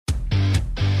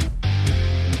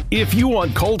If you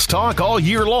want Colts talk all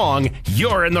year long,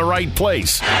 you're in the right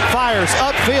place. Fires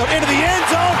upfield into the end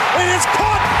zone. It is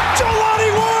caught.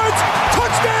 Jelani Woods,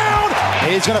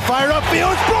 touchdown. He's going to fire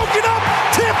upfield. It's broken up.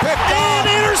 Tipped and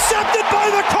intercepted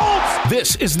by the Colts.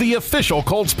 This is the official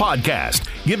Colts podcast,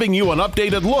 giving you an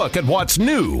updated look at what's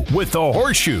new with the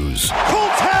Horseshoes.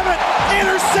 Colts have it.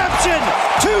 Interception.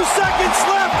 2 seconds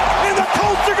left, and the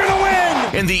Colts are going to win.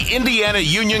 In the Indiana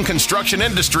Union Construction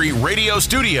Industry radio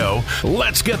studio,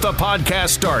 let's get the podcast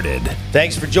started.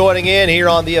 Thanks for joining in here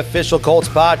on the official Colts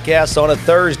podcast on a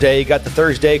Thursday. You got the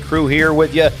Thursday crew here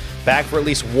with you, back for at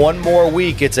least one more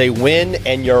week. It's a win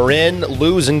and you're in,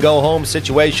 lose and go home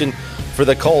situation for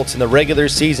the Colts. In the regular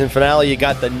season finale, you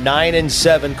got the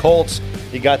 9-7 Colts.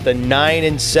 You got the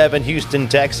 9-7 Houston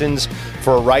Texans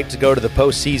for a right to go to the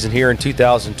postseason here in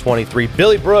 2023.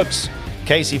 Billy Brooks,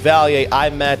 Casey Valier,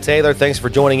 I'm Matt Taylor. Thanks for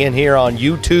joining in here on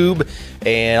YouTube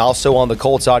and also on the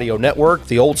Colts Audio Network,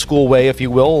 the old school way, if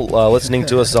you will, listening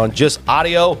to us on just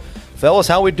audio. Fellas,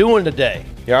 how we doing today?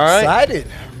 You all right? Excited.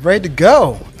 Ready to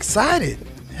go. Excited.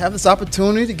 Have this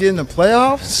opportunity to get in the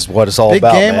playoffs. This is what it's all Big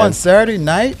about, game man. on Saturday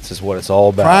night. This is what it's all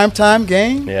about. Primetime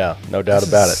game. Yeah, no doubt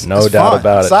about it. It's No doubt fun.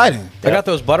 about it. Exciting. I got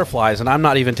those butterflies, and I'm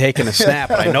not even taking a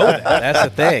snap. I know that. That's the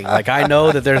thing. Like, I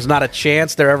know that there's not a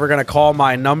chance they're ever going to call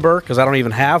my number because I don't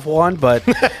even have one. But,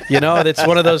 you know, it's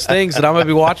one of those things that I'm going to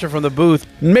be watching from the booth.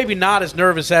 Maybe not as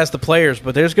nervous as the players,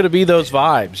 but there's going to be those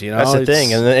vibes, you know. That's the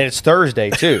thing. And it's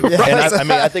Thursday, too. And I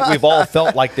mean, I think we've all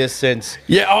felt like this since,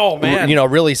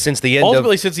 really since the end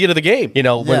ultimately since the end of the game. You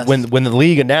know, Yes. when the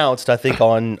league announced, I think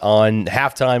on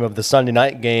halftime of the Sunday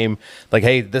night game, like,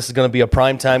 hey, this is going to be a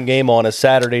primetime game on a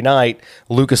Saturday night,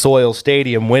 Lucas Oil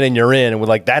Stadium, win and you're in. And we're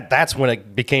like, that's when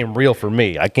it became real for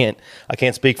me. I can't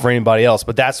speak for anybody else,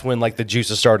 but that's when, like, the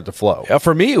juices started to flow.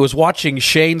 For me, it was watching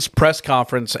Shane's press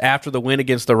conference after the win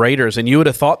against the Raiders, and you would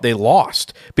have thought they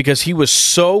lost because he was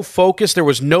so focused. There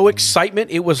was no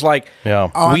excitement. It was like,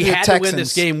 On we to had to win Texans.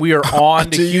 this game. We are on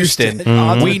to Houston.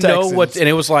 On to We the know Texans. what, and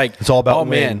it was like, It's all about oh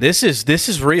man, win. this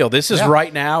is real. This is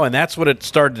right now, and that's what it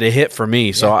started to hit for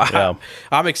me. So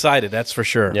I'm excited. That's for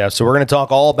sure. Yeah, so we're going to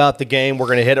talk all about the game. We're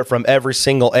going to hit it from every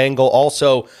single angle.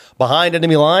 Also, behind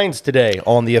enemy lines today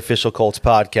on the official Colts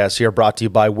podcast here, brought to you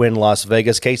by Wynn Las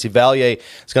Vegas. Casey Valier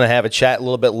is going to have a chat a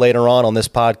little bit later on this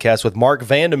podcast with Mark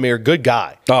Vandermeer. Good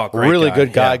guy. Oh, great really guy.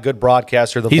 good guy, Yeah. good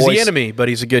broadcaster. He's voice, the enemy, but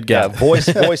he's a good guy. Yeah, voice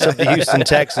of the Houston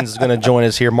Texans is going to join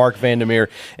us here, Mark Vandermeer,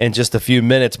 in just a few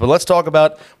minutes. But let's talk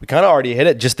about, we kind of already hit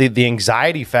it, just the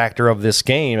anxiety factor of this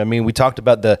game. I mean, we talked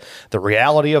about the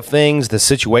reality of things, the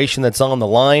situation that's on the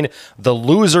line. The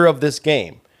loser of this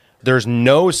game, there's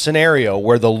no scenario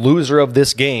where the loser of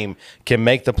this game can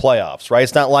make the playoffs, right?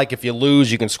 It's not like if you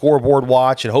lose, you can scoreboard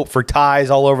watch and hope for ties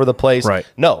all over the place. Right.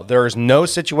 No, there is no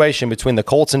situation between the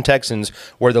Colts and Texans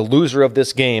where the loser of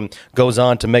this game goes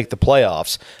on to make the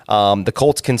playoffs. The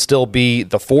Colts can still be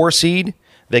the 4 seed.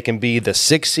 They can be the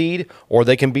 6 seed, or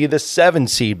they can be the 7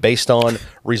 seed based on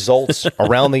results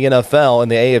around the NFL and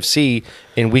the AFC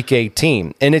in Week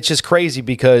 18. And it's just crazy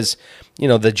because, you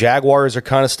know, the Jaguars are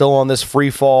kind of still on this free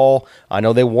fall. I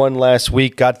know they won last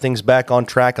week, got things back on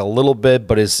track a little bit,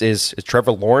 but is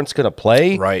Trevor Lawrence going to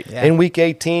play in Week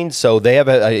 18? So they have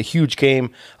a huge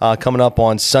game coming up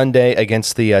on Sunday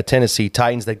against the Tennessee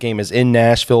Titans. That game is in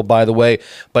Nashville, by the way.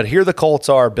 But here the Colts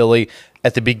are, Billy,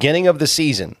 at the beginning of the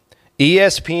season.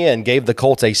 ESPN gave the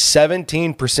Colts a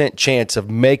 17% chance of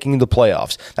making the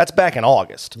playoffs. That's back in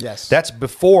August. Yes. That's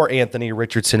before Anthony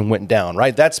Richardson went down,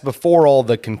 right? That's before all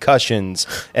the concussions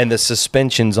and the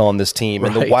suspensions on this team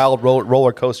and the wild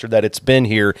roller coaster that it's been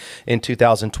here in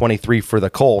 2023 for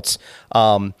the Colts.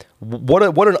 What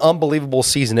an unbelievable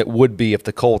season it would be if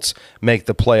the Colts make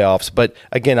the playoffs. But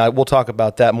again, we'll talk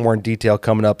about that more in detail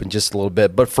coming up in just a little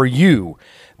bit. But for you,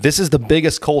 this is the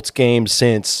biggest Colts game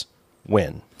since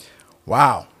when?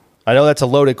 Wow. I know that's a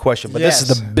loaded question, but Yes.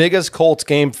 this is the biggest Colts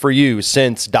game for you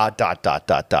since ...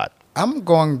 I'm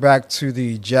going back to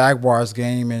the Jaguars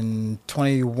game in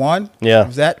 21. Yeah.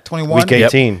 Was that 21? Week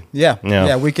 18.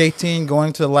 Yeah, Week 18,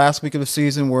 going to the last week of the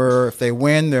season where if they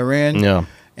win, they're in. Yeah.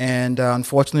 And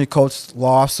unfortunately, Colts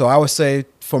lost. So I would say,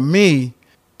 for me,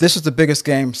 this is the biggest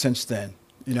game since then.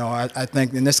 You know, I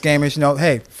think in this game is,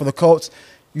 hey, for the Colts,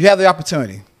 you have the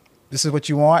opportunity. This is what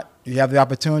you want. You have the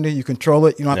opportunity. You control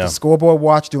it. You don't have to scoreboard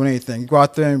watch, doing anything. You go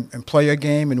out there and play your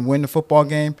game and win the football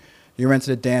game. You're into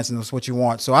the dance, and that's what you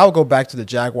want. So I would go back to the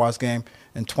Jaguars game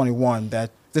in 21.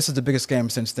 That this is the biggest game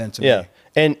since then to me.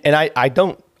 And I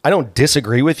don't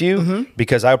disagree with you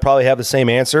because I would probably have the same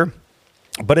answer,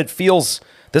 but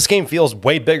this game feels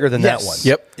way bigger than that one.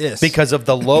 Yep. Yes. Because of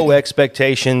the low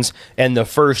expectations and the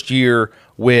first year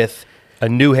with a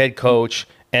new head coach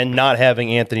and not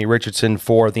having Anthony Richardson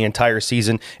for the entire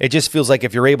season, it just feels like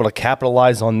if you're able to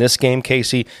capitalize on this game,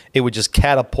 Casey, it would just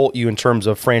catapult you in terms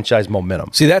of franchise momentum.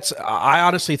 See, I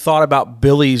honestly thought about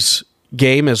Billy's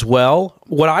game as well.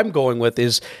 What I'm going with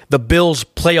is the Bills'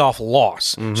 playoff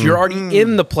loss. So you're already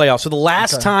in the playoffs. So the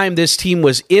last time this team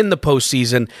was in the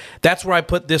postseason, that's where I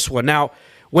put this one. Now,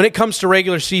 when it comes to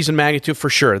regular season magnitude, for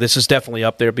sure, this is definitely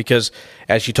up there because,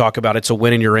 as you talk about, it's a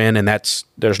win and you're in, and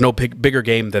there's no bigger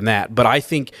game than that. But I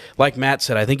think, like Matt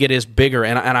said, I think it is bigger,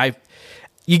 and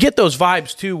you get those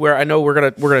vibes too. Where I know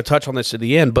we're gonna touch on this at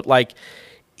the end, but like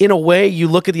in a way, you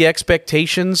look at the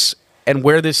expectations and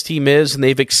where this team is, and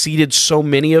they've exceeded so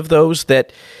many of those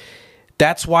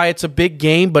that's why it's a big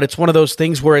game. But it's one of those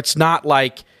things where it's not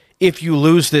like, if you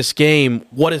lose this game,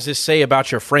 what does this say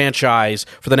about your franchise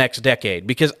for the next decade?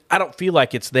 Because I don't feel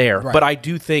like it's there. Right. But I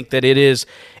do think that it is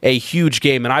a huge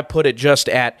game, and I put it just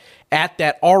at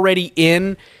that already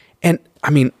in. And, I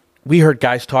mean, we heard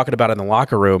guys talking about it in the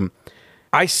locker room.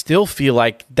 I still feel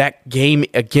like that game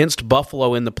against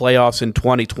Buffalo in the playoffs in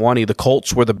 2020, the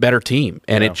Colts were the better team.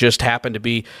 And it just happened to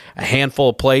be a handful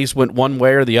of plays went one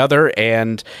way or the other.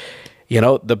 And,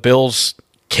 the Bills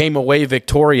came away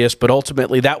victorious, but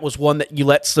ultimately that was one that you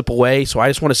let slip away. So I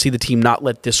just want to see the team not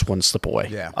let this one slip away.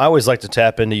 Yeah, I always like to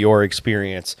tap into your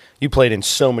experience. You played in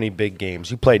so many big games.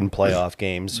 You played in playoff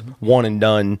games, one and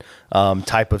done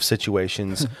type of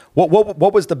situations. What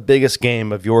was the biggest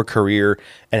game of your career,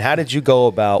 and how did you go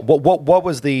about? What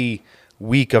was the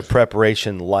week of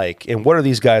preparation like, and what are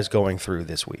these guys going through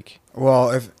this week?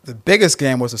 Well, if the biggest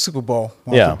game was the Super Bowl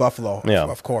in Buffalo,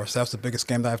 of course, that's the biggest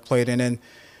game that I've played in. And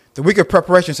the week of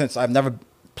preparation, since I've never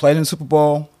played in the Super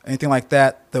Bowl, anything like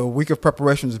that, the week of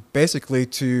preparation is basically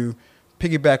to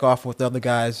piggyback off what the other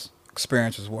guys'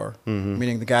 experiences were,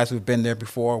 meaning the guys who've been there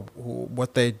before,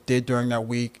 what they did during that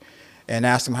week, and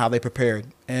ask them how they prepared.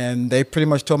 And they pretty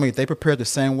much told me they prepared the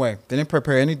same way. They didn't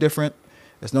prepare any different.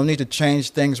 There's no need to change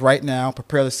things right now.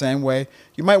 Prepare the same way.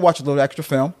 You might watch a little extra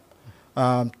film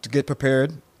to get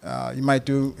prepared. You might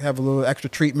have a little extra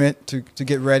treatment to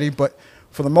get ready, but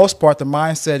for the most part, the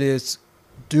mindset is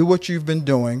do what you've been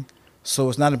doing, so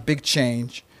it's not a big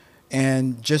change,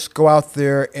 and just go out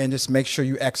there and just make sure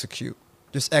you execute.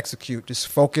 Just execute. Just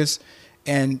focus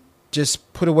and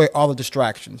just put away all the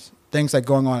distractions. Things that are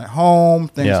going on at home,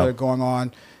 things that are going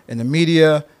on in the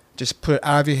media, just put it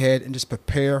out of your head and just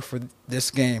prepare for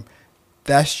this game.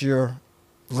 That's your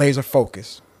laser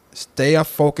focus. Stay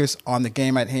focused on the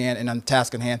game at hand and on the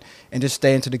task at hand, and just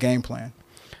stay into the game plan.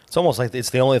 It's almost like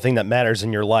it's the only thing that matters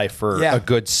in your life for a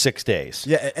good 6 days.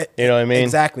 Yeah. You know what I mean?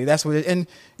 Exactly. That's what and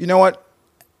you know what?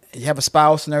 You have a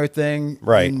spouse and everything.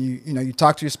 Right. And you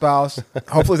talk to your spouse.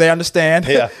 Hopefully they understand.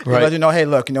 Yeah. Right. Let you know, hey,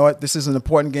 look, you know what? This is an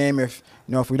important game. If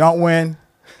we don't win,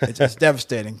 it's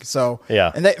devastating. So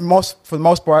and for the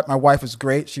most part, my wife was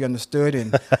great. She understood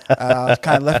and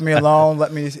kind of left me alone,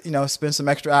 let me spend some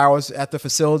extra hours at the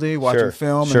facility watching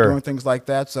film and doing things like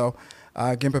that. So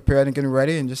getting prepared and getting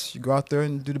ready, and just you go out there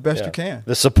and do the best you can.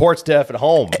 The support staff at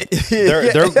home,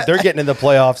 they're getting in the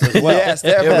playoffs as well. Yes,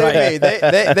 definitely.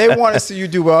 They want to see you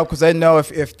do well because they know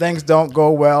if things don't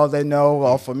go well, they know.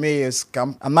 Well, for me,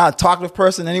 I'm not a talkative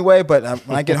person anyway, but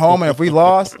when I get home and if we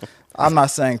lost, I'm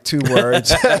not saying 2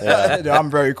 words.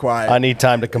 I'm very quiet. I need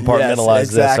time to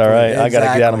compartmentalize this. All right, I got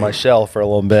to get out of my shell for a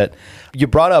little bit. You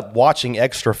brought up watching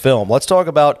extra film. Let's talk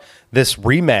about this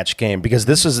rematch game because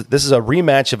this is a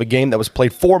rematch of a game that was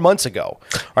played 4 months ago.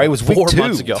 All right, it was week 2. 4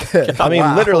 months ago. I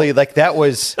mean, literally, like that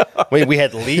was. We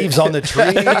had leaves on the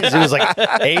trees. It was like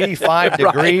 85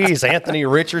 degrees. Anthony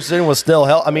Richardson was still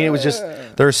hell. I mean, it was just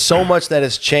there's so much that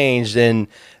has changed in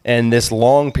this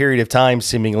long period of time,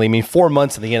 seemingly. I mean, 4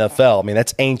 months in the NFL. I mean,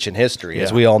 that's ancient history,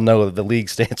 as we all know. The league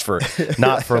stands for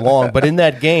not for long. But in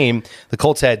that game, the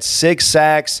Colts had 6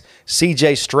 sacks.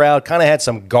 C.J. Stroud kind of had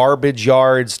some garbage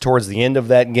yards towards the end of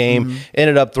that game.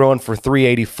 Ended up throwing for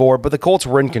 384. But the Colts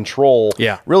were in control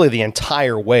really the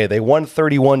entire way. They won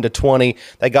 31-20.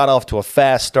 They got off to a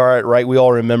fast start, right? We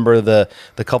all remember the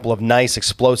couple of nice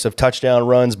explosive touchdown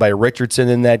runs by Richardson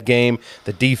in that game.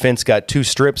 The defense got 2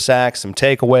 strip sacks, some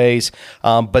takeaways.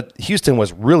 But Houston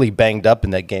was really banged up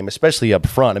in that game, especially up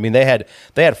front. I mean, they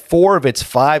had 4 of its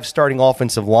 5 starting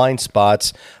offensive line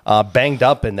spots banged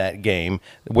up in that game,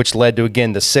 which led to,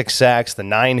 again, the 6 sacks, the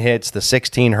 9 hits, the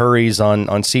 16 hurries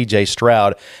on C.J.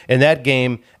 Stroud. In that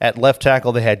game, at left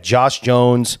tackle, they had Josh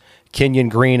Jones, Kenyon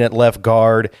Green at left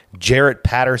guard, Jarrett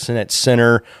Patterson at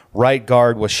center, right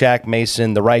guard was Shaq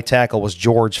Mason, the right tackle was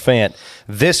George Fant.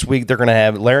 This week they're going to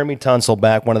have Laramie Tunsil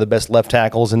back, one of the best left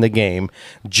tackles in the game,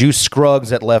 Juice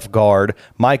Scruggs at left guard,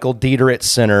 Michael Dieter at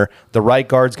center, the right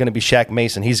guard's going to be Shaq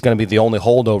Mason. He's going to be the only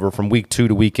holdover from week 2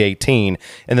 to week 18,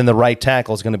 and then the right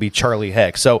tackle is going to be Charlie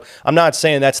Heck. So I'm not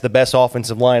saying that's the best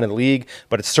offensive line in the league,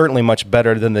 but it's certainly much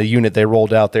better than the unit they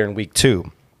rolled out there in week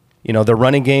 2. You know, their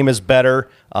running game is better.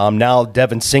 Now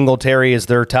Devin Singletary is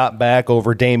their top back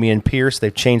over Damian Pierce.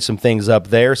 They've changed some things up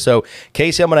there. So,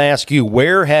 Casey, I'm going to ask you,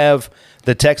 where have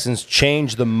the Texans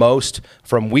changed the most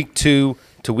from week 2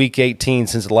 to week 18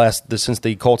 since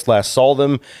the Colts last saw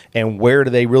them, and where do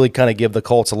they really kind of give the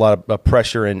Colts a lot of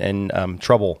pressure and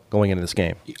trouble going into this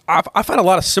game? I've had a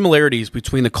lot of similarities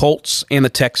between the Colts and the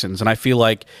Texans, and I feel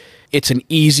like it's an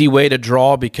easy way to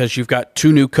draw because you've got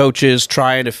 2 new coaches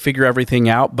trying to figure everything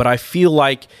out. But I feel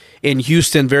like in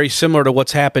Houston, very similar to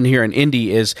what's happened here in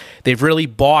Indy, is they've really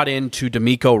bought into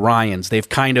DeMeco Ryans. They've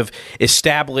kind of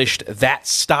established that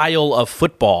style of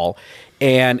football.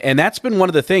 And that's been one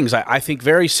of the things, I think,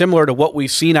 very similar to what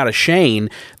we've seen out of Shane.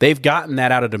 They've gotten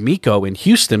that out of DeMeco in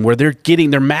Houston, where they're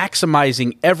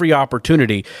maximizing every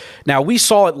opportunity. Now, we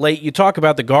saw it late. You talk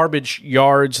about the garbage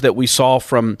yards that we saw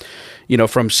from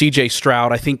C.J.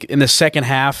 Stroud. I think in the second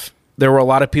half, there were a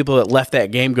lot of people that left that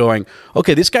game going,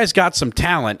 okay, this guy's got some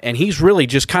talent, and he's really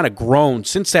just kind of grown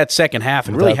since that second half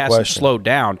and really hasn't slowed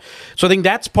down. So I think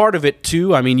that's part of it,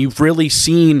 too. I mean, you've really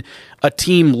seen a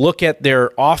team look at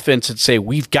their offense and say,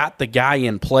 we've got the guy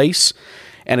in place,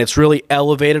 and it's really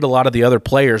elevated a lot of the other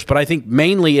players. But I think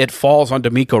mainly it falls on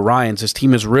DeMeco Ryans. This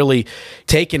team has really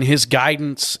taken his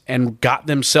guidance and got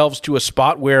themselves to a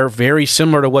spot where, very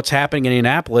similar to what's happening in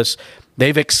Indianapolis,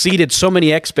 they've exceeded so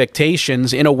many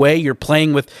expectations. In a way, you're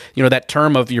playing with, that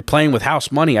term of you're playing with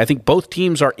house money. I think both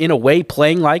teams are, in a way,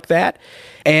 playing like that.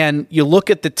 And you look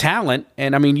at the talent,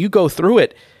 and, I mean, you go through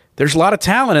it. There's a lot of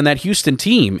talent in that Houston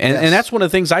team. And, yes. and that's one of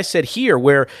the things I said here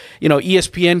where,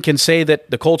 ESPN can say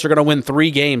that the Colts are going to win 3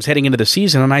 games heading into the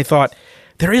season. And I thought,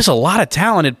 there is a lot of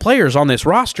talented players on this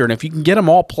roster. And if you can get them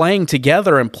all playing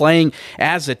together and playing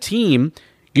as a team,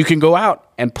 you can go out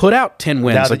and put out 10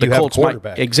 wins. Now like that the Colts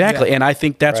might. Exactly. Yeah. And I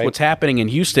think that's Right. what's happening in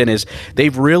Houston is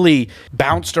they've really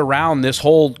bounced around this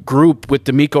whole group with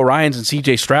DeMeco Ryans and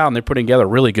C.J. Stroud, and they're putting together a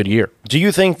really good year. Do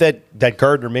you think that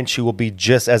Gardner Minshew will be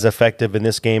just as effective in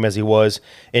this game as he was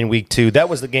in week 2? That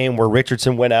was the game where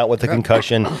Richardson went out with a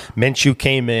concussion. Minshew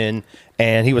came in,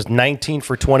 and he was 19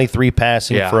 for 23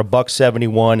 passing for a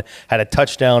 $171, had a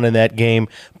touchdown in that game.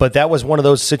 But that was one of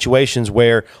those situations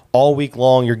where all week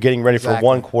long you're getting ready for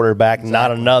one quarterback,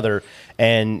 not another.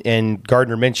 And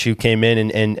Gardner Minshew came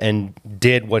in and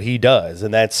did what he does,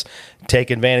 and that's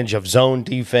take advantage of zone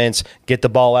defense, get the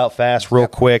ball out fast real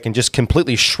quick, and just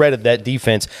completely shredded that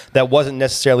defense that wasn't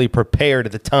necessarily prepared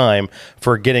at the time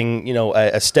for getting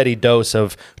a steady dose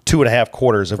of 2.5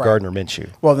 quarters of Gardner Minshew.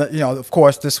 Well, of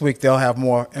course, this week they'll have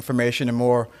more information and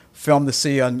more film to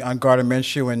see on Gardner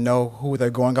Minshew and know who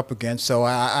they're going up against. So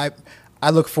I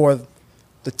look for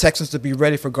the Texans to be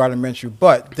ready for Gardner Minshew.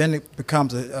 But then it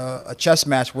becomes a chess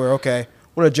match where, okay,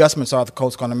 what adjustments are the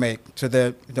Colts going to make to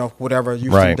their, whatever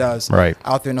Houston does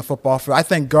out there in the football field? I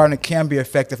think Gardner can be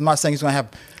effective. I'm not saying he's going to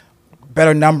have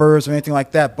better numbers or anything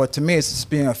like that, but to me it's just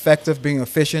being effective, being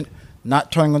efficient,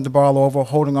 not turning the ball over,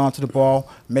 holding on to the ball,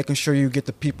 making sure you get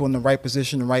the people in the right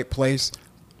position, the right place,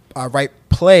 right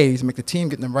plays, make the team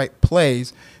get in the right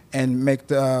plays, and make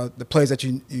the plays that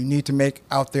you need to make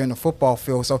out there in the football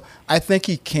field. So I think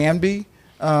he can be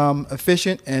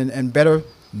efficient and better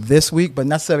this week, but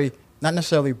not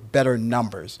necessarily better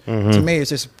numbers. Mm-hmm. To me,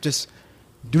 it's just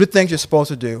do the things you're supposed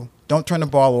to do. Don't turn the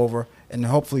ball over, and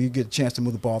hopefully you get a chance to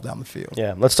move the ball down the field.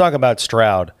 Yeah, let's talk about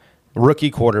Stroud,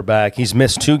 rookie quarterback. He's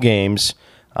missed 2 games.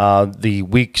 The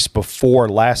weeks before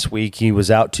last week, he was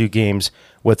out 2 games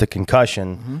with a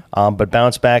concussion, but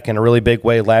bounced back in a really big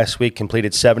way last week,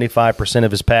 completed 75% of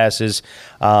his passes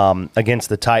against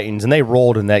the Titans, and they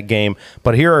rolled in that game.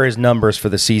 But here are his numbers for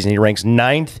the season. He ranks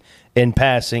 9th in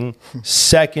passing,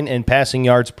 2nd in passing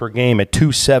yards per game at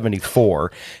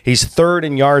 274. He's 3rd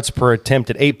in yards per attempt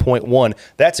at 8.1.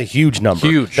 That's a huge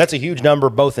number. That's a huge number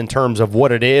both in terms of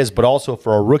what it is, but also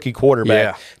for a rookie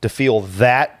quarterback to feel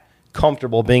that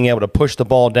comfortable being able to push the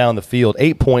ball down the field.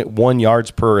 8.1 yards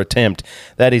per attempt.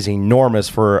 That is enormous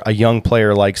for a young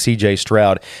player like C.J.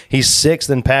 Stroud. He's 6th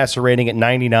in passer rating at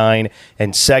 99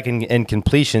 and 2nd in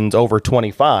completions over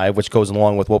 25, which goes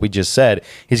along with what we just said.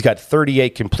 He's got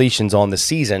 38 completions on the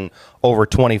season over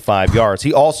 25 yards.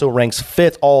 He also ranks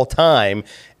 5th all time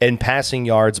in passing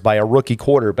yards by a rookie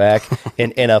quarterback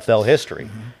in NFL history.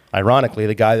 Ironically,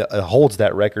 the guy that holds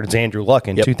that record is Andrew Luck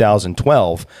in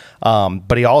 2012.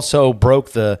 But he also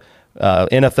broke the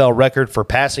NFL record for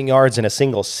passing yards in a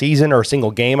single season, or a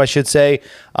single game, I should say.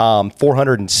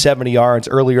 470 yards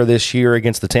earlier this year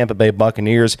against the Tampa Bay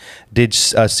Buccaneers did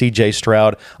C.J.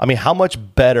 Stroud. I mean, how much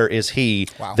better is he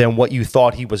than what you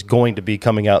thought he was going to be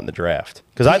coming out in the draft?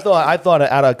 Because I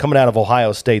thought coming out of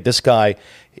Ohio State, this guy,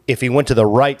 if he went to the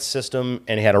right system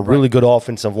and he had a really good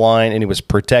offensive line and he was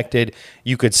protected,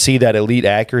 you could see that elite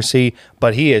accuracy.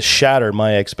 But he has shattered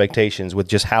my expectations with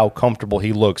just how comfortable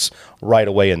he looks right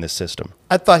away in this system.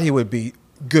 I thought he would be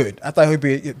good. I thought he would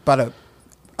be about a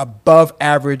above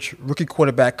average rookie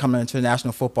quarterback coming into the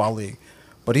National Football League.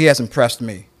 But he has impressed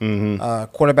me.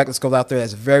 Quarterback that goes out there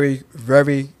that's very,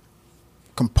 very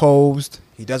composed.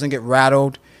 He doesn't get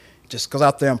rattled. He just goes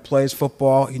out there and plays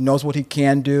football. He knows what he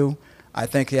can do. I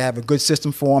think they have a good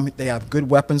system for him. They have good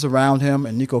weapons around him.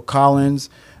 And Nico Collins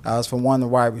is from one of the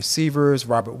wide receivers.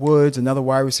 Robert Woods, another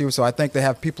wide receiver. So I think they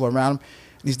have people around him.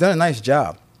 And he's done a nice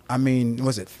job. I mean,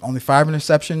 was it only 5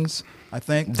 interceptions, I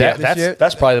think, this year?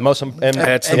 That's probably the most,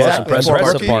 that's the most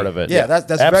impressive part of it. Yeah,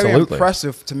 that's very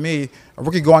impressive to me. A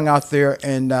rookie going out there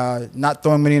and not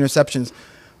throwing many interceptions.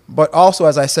 But also,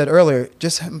 as I said earlier,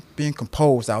 just him being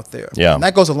composed out there. Yeah. And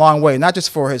that goes a long way, not just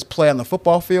for his play on the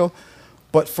football field,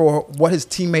 but for what his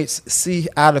teammates see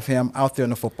out of him out there on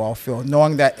the football field,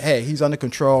 knowing that, hey, he's under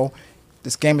control.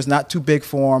 This game is not too big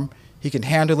for him. He can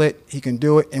handle it. He can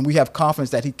do it. And we have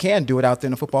confidence that he can do it out there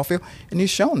in the football field. And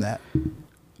he's shown that.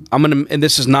 And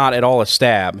this is not at all a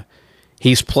stab.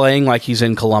 He's playing like he's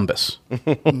in Columbus.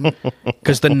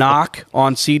 Because the knock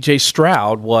on C.J.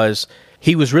 Stroud was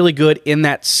he was really good in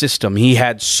that system. He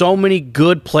had so many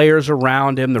good players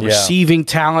around him. The receiving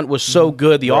talent was so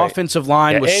good. The offensive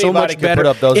line was so much better.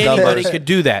 Anybody could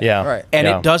do that. And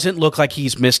it doesn't look like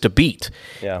he's missed a beat.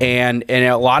 And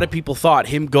a lot of people thought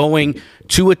him going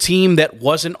to a team that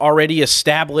wasn't already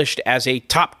established as a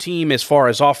top team as far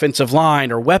as offensive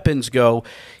line or weapons go,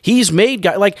 he's made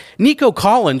guys like Nico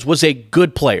Collins was a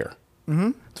good player.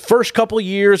 First couple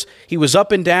years, he was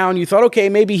up and down. You thought, okay,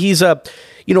 maybe he's a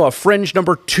fringe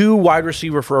number 2 wide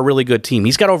receiver for a really good team.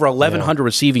 He's got over 1,100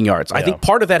 receiving yards. I think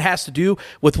part of that has to do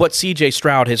with what C.J.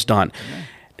 Stroud has done.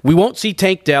 We won't see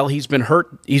Tank Dell. He's been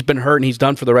hurt, and he's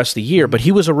done for the rest of the year. But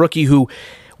he was a rookie who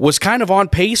was kind of on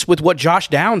pace with what Josh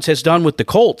Downs has done with the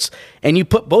Colts. And you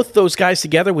put both those guys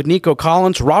together with Nico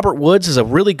Collins. Robert Woods is a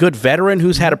really good veteran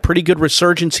who's had a pretty good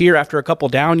resurgence here after a couple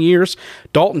down years.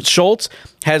 Dalton Schultz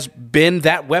has been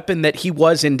that weapon that he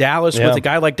was in Dallas with a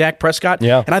guy like Dak Prescott.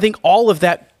 And I think all of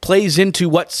that plays into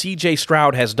what C.J.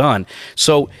 Stroud has done.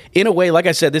 So, in a way, like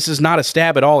I said, this is not a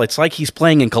stab at all. It's like he's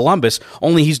playing in Columbus,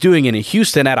 only he's doing it in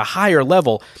Houston at a higher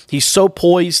level. He's so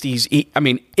poised.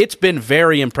 It's been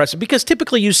very impressive because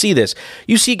typically you see this.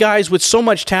 You see guys with so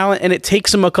much talent, and it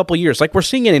takes them a couple years. Like we're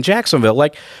seeing it in Jacksonville.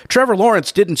 Like Trevor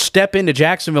Lawrence didn't step into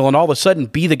Jacksonville and all of a sudden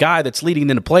be the guy that's leading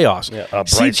them to playoffs.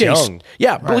 Bryce Young.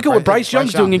 Look at what Bryce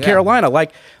Young's doing in Carolina.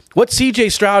 Like, what C.J.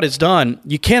 Stroud has done,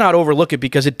 you cannot overlook it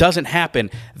because it doesn't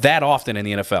happen that often in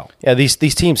the NFL. Yeah, these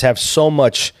teams have so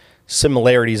much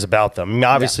similarities about them. I mean,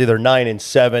 obviously, they're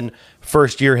 9-7,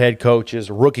 first-year head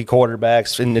coaches, rookie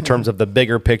quarterbacks in terms of the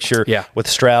bigger picture with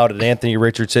Stroud and Anthony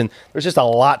Richardson. There's just a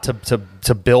lot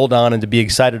to build on and to be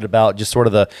excited about, just sort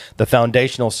of the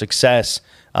foundational success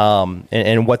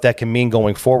and what that can mean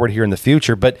going forward here in the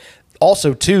future. But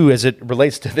also, too, as it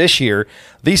relates to this year,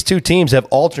 these two teams have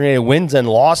alternated wins and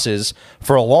losses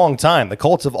for a long time. The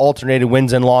Colts have alternated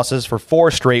wins and losses for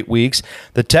 4 straight weeks.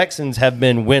 The Texans have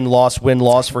been win-loss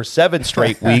for 7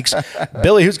 straight weeks.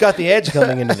 Billy, who's got the edge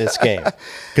coming into this game?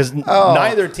 Because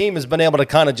neither team has been able to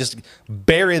kind of just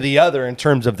bury the other in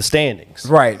terms of the standings.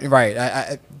 Right.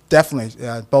 I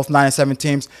definitely, both 9-7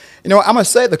 teams. I'm going to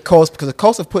say the Colts because the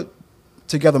Colts have put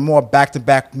together more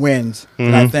back-to-back wins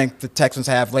than I think the Texans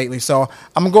have lately. So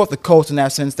I'm going to go with the Colts in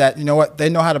that sense that, they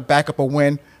know how to back up a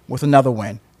win with another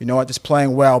win. Just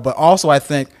playing well. But also I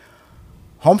think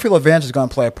home field advantage is going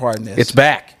to play a part in this. It's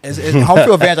back. Home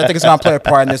field advantage, I think it's going to play a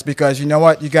part in this because you know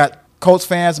what? You got Colts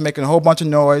fans making a whole bunch of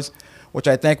noise, which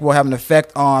I think will have an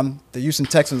effect on the Houston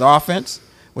Texans offense,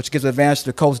 which gives advantage to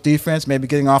the Colts defense, maybe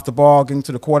getting off the ball, getting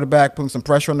to the quarterback, putting some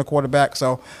pressure on the quarterback.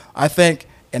 So I think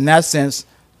in that sense,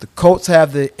 the Colts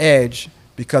have the edge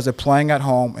because they're playing at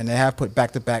home and they have put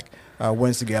back-to-back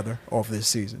wins together over this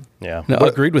season. Yeah, no,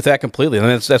 agreed with that completely.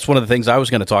 And that's one of the things I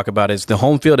was going to talk about is the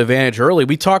home field advantage early.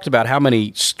 We talked about how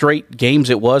many straight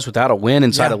games it was without a win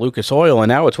inside of Lucas Oil, and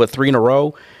now it's 3 in a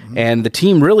row. And the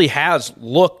team really has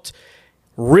looked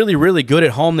really, really good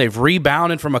at home. They've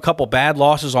rebounded from a couple bad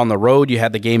losses on the road. You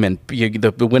had the game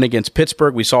the win against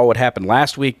Pittsburgh. We saw what happened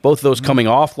last week. Both of those coming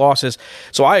off losses.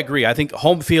 So I agree. I think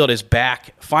home field is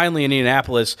back finally in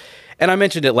Indianapolis. And I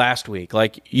mentioned it last week.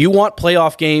 Like, you want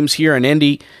playoff games here in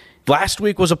Indy. Last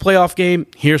week was a playoff game.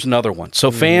 Here's another one.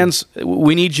 So fans,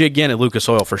 we need you again at Lucas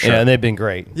Oil for sure. Yeah, and they've been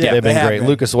great. Yeah, they've been they have great. been.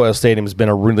 Lucas Oil Stadium has been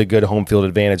a really good home field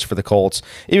advantage for the Colts,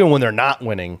 even when they're not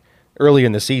winning. Early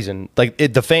in the season,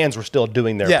 the fans were still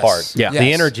doing their Yes. part. Yeah.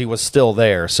 The energy was still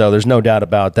there, so there's no doubt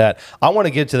about that. I want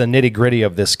to get to the nitty-gritty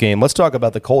of this game. Let's talk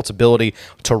about the Colts' ability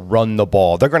to run the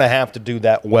ball. They're going to have to do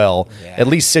that well, at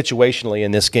least situationally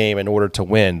in this game, in order to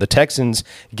win. The Texans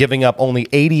giving up only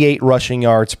 88 rushing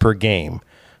yards per game.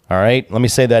 All right, let me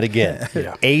say that again.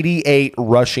 88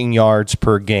 rushing yards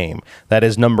per game. That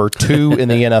is number 2 in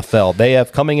the NFL. They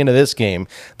have, coming into this game,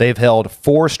 they've held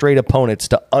 4 straight opponents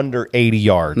to under 80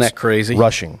 yards. Isn't that crazy?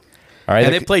 Rushing. All right,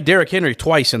 And they played Derrick Henry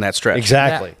twice in that stretch.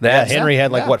 exactly. Yeah. Henry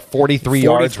had 43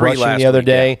 yards 43 rushing last the other week,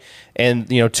 day,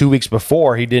 and 2 weeks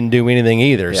before he didn't do anything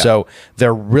either. Yeah. So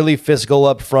they're really physical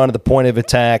up front at the point of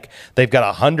attack. They've got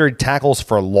 100 tackles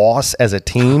for loss as a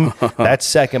team. That's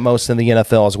second most in the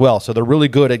NFL as well. So they're really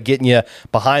good at getting you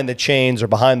behind the chains or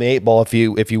behind the 8 ball, if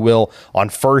you will, on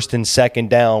first and second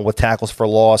down with tackles for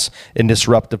loss and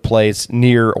disruptive plays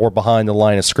near or behind the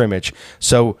line of scrimmage.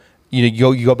 So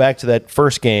you go back to that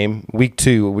first game, week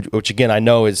 2, which again I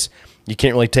know is you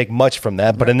can't really take much from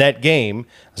that. But in that game,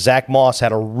 Zach Moss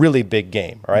had a really big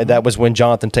game. All right, that was when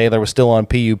Jonathan Taylor was still on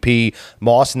PUP.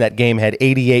 Moss in that game had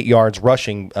 88 yards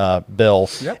rushing, Bill.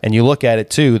 Yep. And you look at it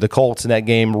too. The Colts in that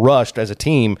game rushed as a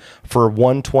team for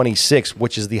 126,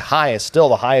 which is still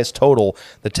the highest total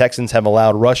the Texans have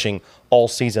allowed rushing all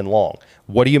season long.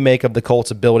 What do you make of the Colts'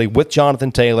 ability with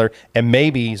Jonathan Taylor and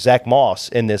maybe Zach Moss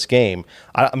in this game?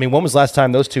 I mean, when was the last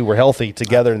time those two were healthy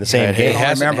together in the same It game?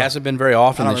 hasn't been very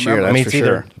often this year. remember. That's I mean, for it's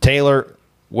sure. either Taylor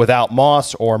without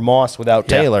Moss or Moss without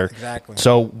Taylor. exactly.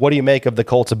 So what do you make of the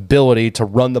Colts' ability to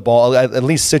run the ball, at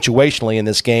least situationally in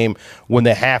this game, when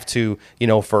they have to,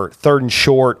 for third and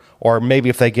short, or maybe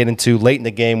if they get into late in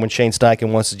the game when Shane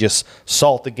Steichen wants to just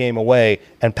salt the game away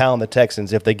and pound the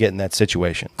Texans if they get in that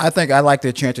situation? I think I like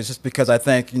their chances just because I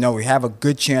think, we have a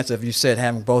good chance of, you said,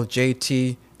 having both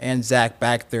JT and Zach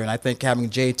back there. And I think having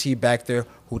JT back there,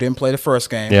 who didn't play the first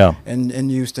game in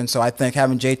Houston. So I think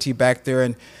having JT back there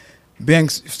and being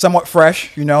somewhat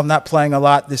fresh, not playing a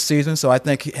lot this season. So I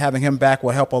think having him back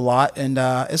will help a lot. And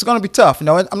it's going to be tough.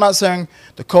 I'm not saying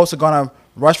the Colts are going to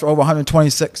rush for over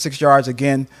 126 yards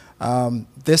again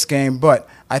this game, but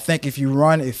I think if you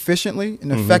run efficiently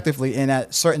and effectively and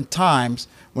at certain times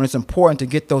when it's important to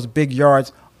get those big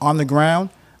yards on the ground,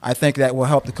 I think that will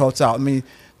help the Colts out. I mean,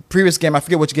 previous game, I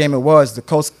forget which game it was, the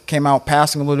Colts came out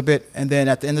passing a little bit, and then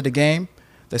at the end of the game,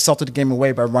 they salted the game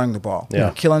away by running the ball.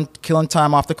 Yeah. Killing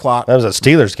time off the clock. That was a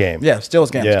Steelers game. Yeah,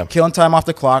 Steelers game. Yeah. Killing time off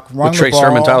the clock, running Trey the ball.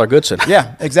 Sermon, Tyler Goodson.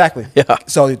 Yeah, exactly. Yeah.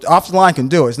 So the offensive line can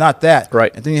do it. It's not that.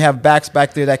 Right. And then you have backs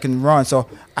back there that can run. So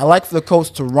I like for the Colts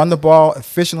to run the ball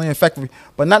efficiently and effectively,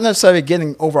 but not necessarily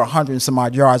getting over 100 and some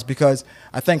odd yards, because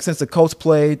I think since the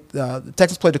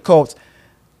Texans played the Colts,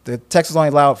 the Texans only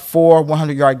allowed 4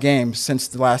 100-yard games since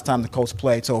the last time the Colts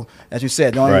played. So, as you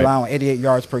said, they're only allowing 88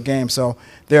 yards per game. So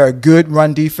they're a good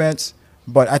run defense,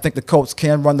 but I think the Colts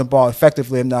can run the ball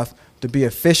effectively enough to be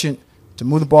efficient, to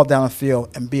move the ball down the field,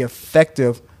 and be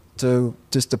effective to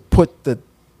put the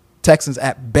Texans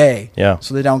at bay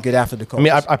so they don't get after the Colts. I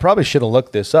mean, I probably should have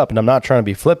looked this up, and I'm not trying to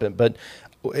be flippant, but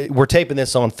we're taping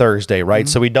this on Thursday, right?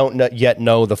 So we don't yet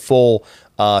know the full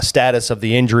status of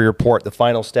the injury report, the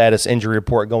final status injury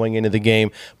report going into the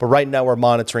game. But right now we're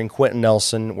monitoring Quentin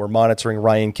Nelson. We're monitoring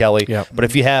Ryan Kelly. Yep. But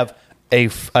if you have a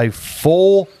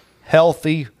full,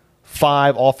 healthy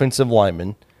 5 offensive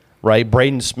linemen, right?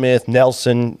 Braden Smith,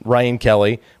 Nelson, Ryan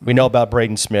Kelly. We know about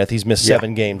Braden Smith. He's missed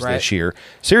 7 games this year.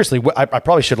 Seriously, I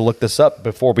probably should have looked this up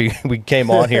before we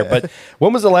came on here. But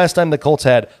when was the last time the Colts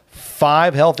had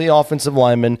 5 healthy offensive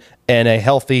linemen and a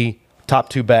healthy top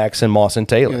 2 backs in Moss and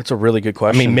Taylor? That's a really good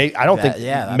question. I mean, I don't think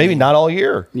maybe not all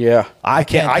year. Yeah. I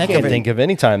can't think of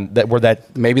any time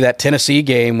that maybe that Tennessee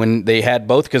game when they had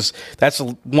both, because that's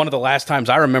one of the last times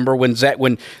I remember when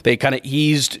they kind of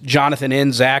eased Jonathan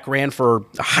in. Zach ran for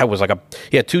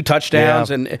he had 2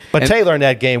 touchdowns, but Taylor in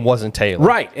that game wasn't Taylor,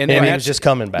 right? And he was just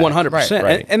coming back 100%.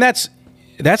 Right. And that's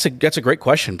a great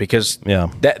question, because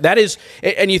that is,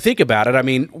 and you think about it. I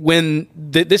mean, when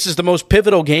this is the most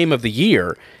pivotal game of the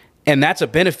year. And that's a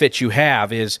benefit you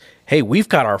have is, hey, we've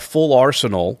got our full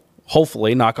arsenal,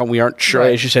 hopefully, knock on, we aren't sure.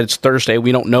 As you said, it's Thursday.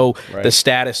 We don't know the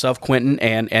status of Quentin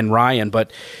and Ryan.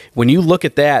 But when you look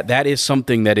at that is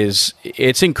something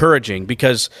it's encouraging,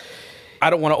 because I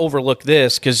don't want to overlook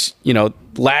this because,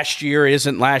 last year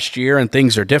isn't last year and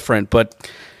things are different, but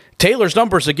Taylor's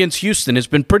numbers against Houston has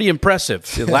been pretty impressive.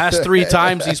 The last 3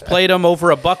 times he's played them, over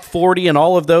 $140, and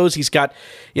all of those he's got,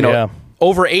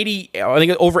 over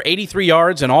 83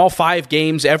 yards in all 5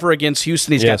 games ever against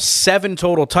Houston. He's got 7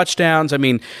 total touchdowns. I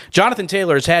mean, Jonathan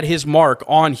Taylor has had his mark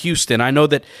on Houston. I know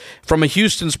that from a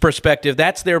Houston's perspective,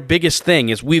 that's their biggest thing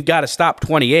is we've got to stop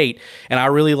 28, and I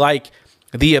really like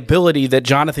the ability that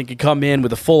Jonathan could come in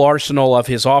with a full arsenal of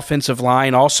his offensive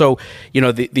line. Also,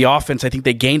 the offense, I think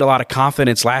they gained a lot of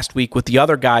confidence last week with the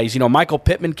other guys. Michael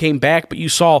Pittman came back, but you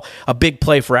saw a big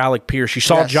play for Alec Pierce. You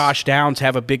saw Josh Downs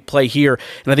have a big play here,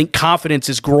 and I think confidence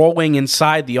is growing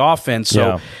inside the offense.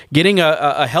 So getting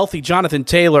a healthy Jonathan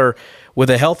Taylor with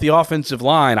a healthy offensive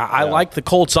line, I like the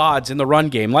Colts' odds in the run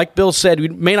game. Like Bill said, we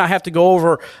may not have to go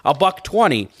over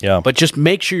 $120, but just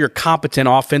make sure you're competent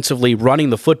offensively running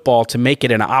the football to make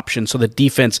it an option so the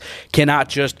defense cannot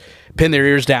just pin their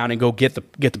ears down and go get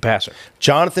the passer.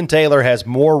 Jonathan Taylor has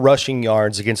more rushing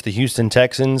yards against the Houston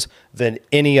Texans than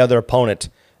any other opponent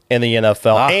in the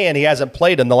NFL, and he hasn't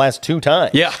played him the last 2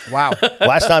 times. Yeah. Wow.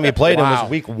 Last time he played him was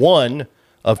week 1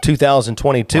 of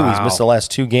 2022. He's missed the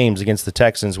last 2 games against the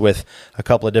Texans with a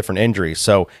couple of different injuries.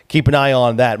 So keep an eye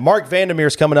on that. Mark Vandermeer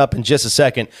is coming up in just a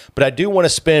second, but I do want to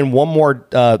spend one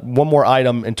more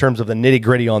item in terms of the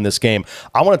nitty-gritty on this game.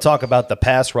 I want to talk about the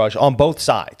pass rush on both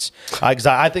sides because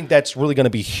I think that's really going to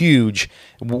be huge.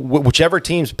 Whichever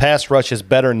team's pass rush is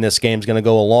better in this game is going to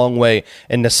go a long way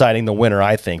in deciding the winner,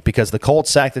 I think, because the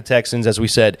Colts sacked the Texans, as we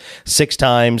said, 6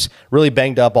 times, really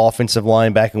banged up offensive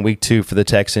line back in week 2 for the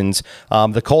Texans.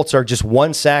 The Colts are just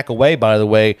 1 sack away, by the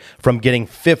way, from getting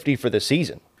 50 for the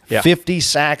season. 50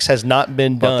 sacks has not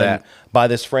been done by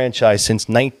this franchise since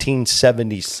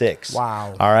 1976.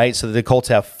 Wow. All right, so the Colts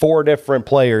have 4 different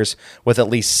players with at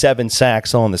least 7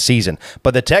 sacks on the season.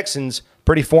 But the Texans,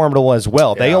 pretty formidable as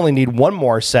well. They only need 1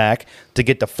 more sack to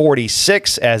get to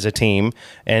 46 as a team,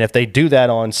 and if they do that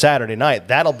on Saturday night,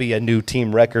 that'll be a new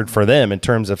team record for them in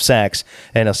terms of sacks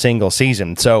in a single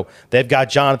season. So they've got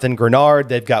Jonathan Grenard,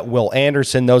 they've got Will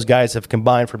Anderson. Those guys have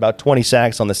combined for about 20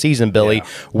 sacks on the season, Billy. Yeah.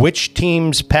 Which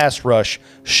team's pass rush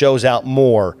shows out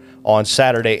more on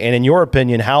Saturday? And in your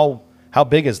opinion, how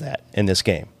big is that in this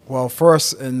game? Well,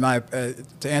 first, to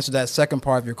answer that second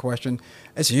part of your question,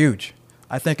 it's huge.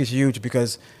 I think it's huge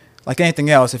because, like anything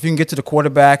else, if you can get to the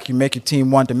quarterback, you make your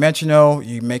team one-dimensional,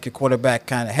 you make your quarterback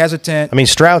kind of hesitant. I mean,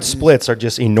 Stroud's splits are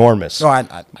just enormous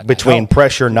between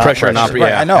pressure, not pressure.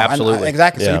 Right, I know, absolutely.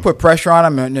 Exactly. So you put pressure on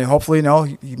him, and hopefully,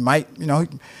 he might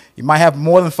have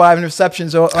more than 5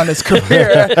 interceptions on his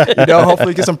career.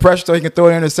 Hopefully get some pressure so he can throw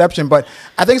an interception. But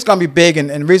I think it's going to be big, and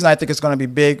the reason I think it's going to be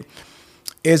big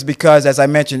is because, as I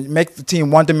mentioned, make the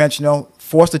team one-dimensional,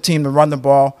 force the team to run the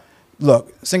ball.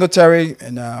 Look, Singletary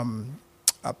and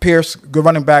Pierce, good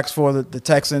running backs for the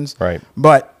Texans. Right.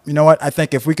 But you know what? I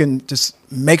think if we can just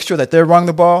make sure that they're running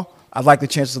the ball, I like the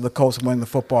chances of the Colts winning the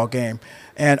football game.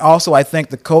 And also, I think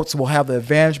the Colts will have the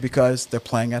advantage because they're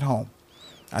playing at home.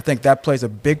 I think that plays a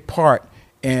big part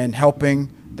in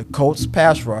helping the Colts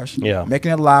pass rush,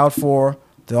 making it loud for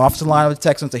the offensive line of the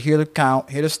Texans to hear the count,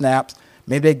 hear the snaps.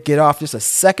 Maybe they get off just a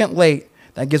second late.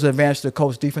 That gives an advantage to the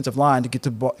Colts' defensive line to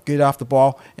get off the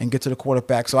ball and get to the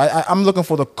quarterback. So I'm looking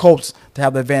for the Colts to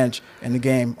have the advantage in the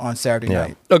game on Saturday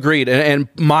night. Agreed. And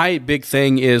my big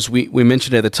thing is we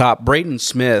mentioned at the top, Braden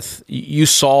Smith, you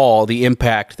saw the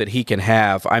impact that he can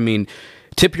have. I mean,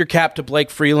 tip your cap to Blake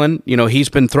Freeland. He's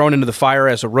been thrown into the fire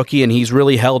as a rookie, and he's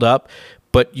really held up.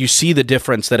 But you see the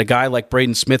difference that a guy like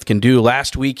Braden Smith can do.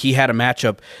 Last week, he had a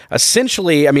matchup,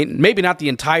 essentially, I mean, maybe not the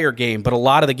entire game, but a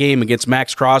lot of the game against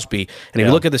Max Crosby. And if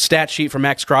you look at the stat sheet for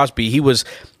Max Crosby, he was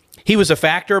a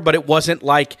factor, but it wasn't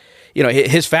like,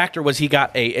 his factor was he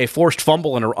got a forced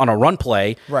fumble on a run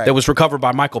play that was recovered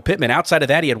by Michael Pittman. Outside of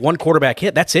that, he had 1 quarterback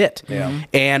hit. That's it. Yeah.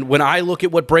 And when I look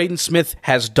at what Braden Smith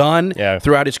has done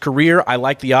throughout his career, I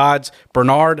like the odds.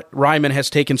 Bernard Ryman has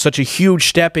taken such a huge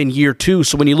step in year 2.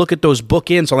 So when you look at those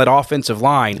bookends on that offensive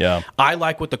line, I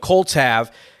like what the Colts have.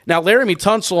 Now, Laramie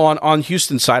Tunsil on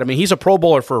Houston's side, I mean, he's a Pro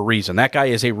Bowler for a reason. That guy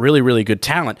is a really, really good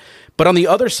talent. But on the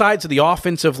other sides of the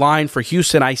offensive line for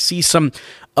Houston, I see some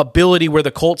ability where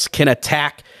the Colts can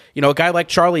attack. A guy like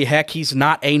Charlie Heck, he's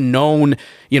not a known,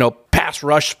 pass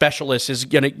rush specialist, is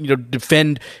going to,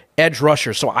 defend edge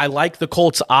rushers. So I like the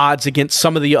Colts' odds against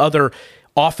some of the other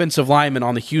offensive linemen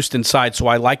on the Houston side, so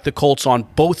I like the Colts on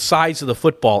both sides of the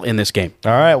football in this game.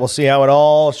 All right, we'll see how it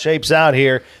all shapes out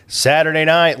here. Saturday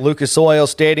night, Lucas Oil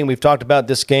Stadium. We've talked about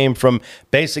this game from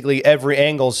basically every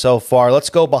angle so far. Let's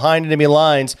go behind enemy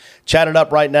lines. Chatting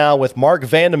up right now with Mark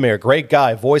Vandermeer, great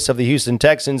guy, voice of the Houston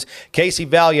Texans. Casey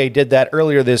Valier did that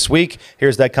earlier this week.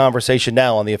 Here's that conversation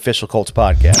now on the Official Colts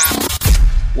podcast.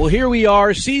 Well, here we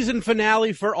are, season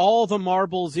finale for all the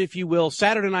marbles, if you will.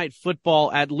 Saturday Night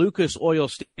Football at Lucas Oil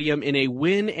Stadium in a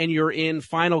win-and-you're-in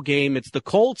final game. It's the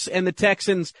Colts and the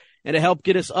Texans, and to help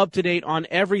get us up to date on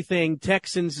everything,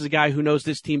 Texans is a guy who knows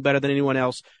this team better than anyone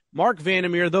else. Mark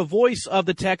Vandermeer, the voice of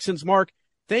the Texans. Mark,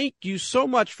 thank you so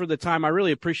much for the time. I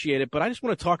really appreciate it, but I just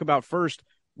want to talk about first,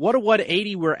 what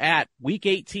 80 we're at, Week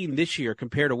 18 this year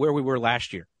compared to where we were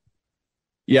last year.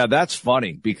 Yeah, that's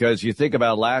funny because you think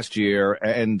about last year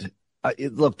and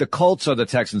look, the Colts are the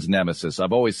Texans' nemesis.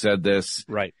 I've always said this.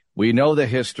 Right. We know the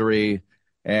history,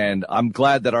 and I'm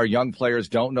glad that our young players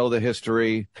don't know the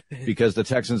history because the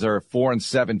Texans are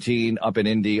 4-17 up in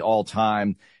Indy all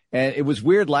time. And it was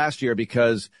weird last year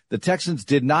because the Texans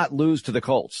did not lose to the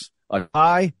Colts, a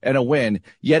tie and a win.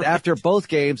 Yet after both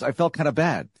games, I felt kind of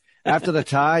bad. After the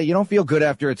tie, you don't feel good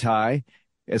after a tie,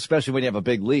 especially when you have a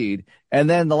big lead. And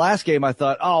then the last game, I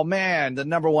thought, oh, man, the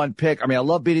number one pick. I mean, I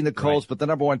love beating the Colts, but the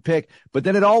number one pick. But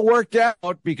then it all worked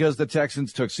out because the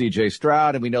Texans took C.J.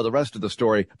 Stroud, and we know the rest of the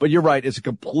story. But you're right. It's a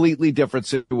completely different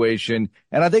situation,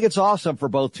 and I think it's awesome for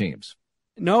both teams.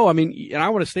 No, I mean, and I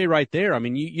want to stay right there. I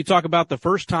mean, you talk about the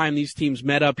first time these teams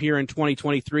met up here in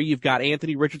 2023. You've got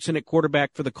Anthony Richardson at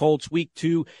quarterback for the Colts. Week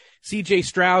 2, C.J.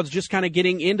 Stroud's just kind of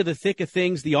getting into the thick of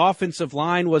things. The offensive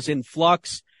line was in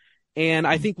flux. And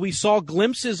I think we saw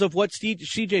glimpses of what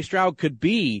C.J. Stroud could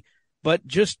be, but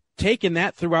just taking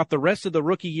that throughout the rest of the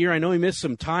rookie year. I know he missed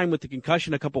some time with the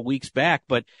concussion a couple weeks back,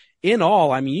 but in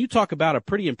all, I mean, you talk about a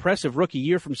pretty impressive rookie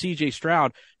year from C.J.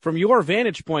 Stroud. From your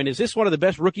vantage point, is this one of the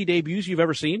best rookie debuts you've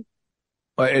ever seen?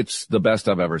 It's the best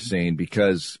I've ever seen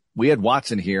because we had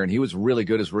Watson here, and he was really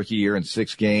good his rookie year in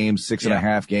 6 games,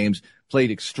 6.5 games,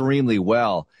 played extremely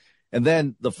well. And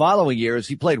then the following years,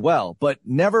 he played well, but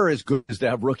never as good as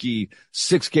that rookie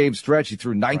 6-game stretch. He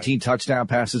threw 19 touchdown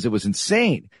passes. It was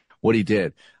insane what he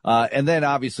did. And then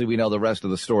obviously we know the rest of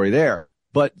the story there.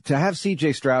 But to have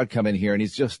C.J. Stroud come in here, and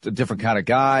he's just a different kind of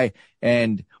guy.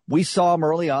 And we saw him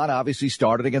early on, obviously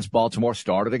started against Baltimore,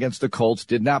 started against the Colts,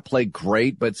 did not play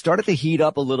great, but started to heat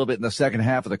up a little bit in the second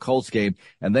half of the Colts game.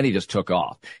 And then he just took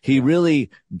off. He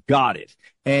really got it.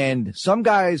 And some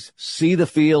guys see the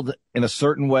field in a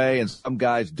certain way and some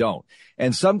guys don't.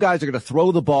 And some guys are going to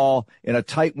throw the ball in a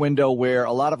tight window where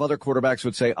a lot of other quarterbacks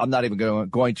would say, I'm not even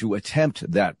going to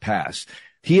attempt that pass.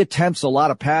 He attempts a lot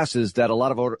of passes that a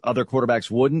lot of other quarterbacks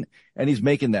wouldn't, and he's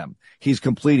making them. He's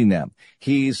completing them.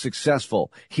 He's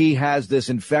successful. He has this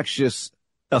infectious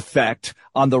effect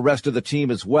on the rest of the team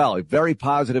as well. A very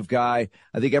positive guy.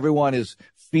 I think everyone is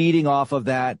feeding off of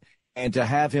that. And to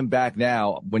have him back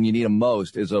now when you need him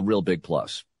most is a real big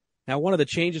plus. Now, one of the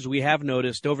changes we have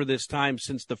noticed over this time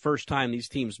since the first time these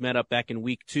teams met up back in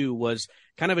Week 2 was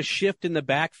kind of a shift in the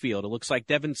backfield. It looks like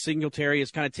Devin Singletary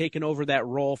has kind of taken over that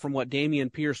role from what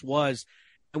Dameon Pierce was.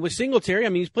 And with Singletary, I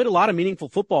mean, he's played a lot of meaningful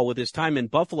football with his time in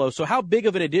Buffalo. So how big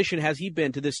of an addition has he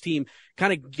been to this team,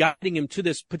 kind of guiding him to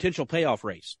this potential playoff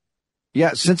race?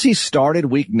 Yeah, since he started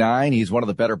Week 9, he's one of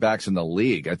the better backs in the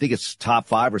league. I think it's top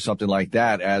 5 or something like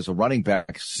that as a running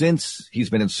back since he's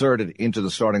been inserted into the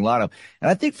starting lineup.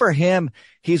 And I think for him,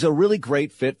 he's a really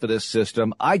great fit for this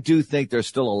system. I do think there's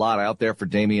still a lot out there for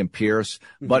Dameon Pierce,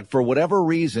 but for whatever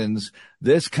reasons,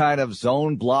 this kind of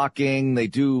zone blocking, they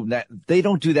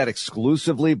don't do that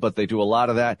exclusively, but they do a lot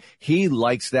of that. He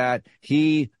likes that.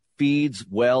 He feeds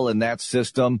well in that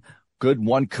system. Good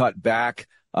one cut back.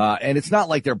 And it's not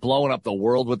like they're blowing up the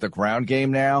world with the ground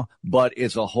game now, but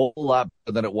it's a whole lot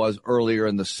better than it was earlier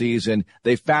in the season.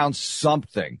 They found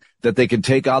something that they can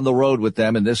take on the road with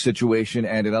them in this situation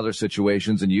and in other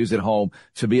situations and use at home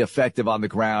to be effective on the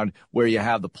ground where you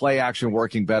have the play action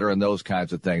working better and those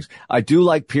kinds of things. I do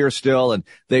like Pierce still, and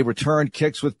they returned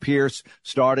kicks with Pierce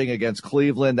starting against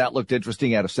Cleveland. That looked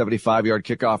interesting at a 75-yard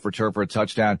kickoff return for a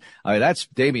touchdown. I mean, that's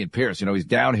Dameon Pierce. You know, he's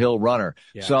downhill runner.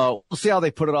 Yeah. So we'll see how they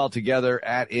put it all together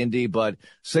at Indy, but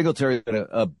Singletary's been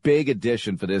a big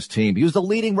addition for this team. He was the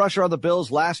leading rusher on the Bills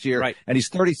last year, right, and he's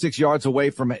 36 yards away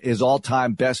from his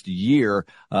all-time best year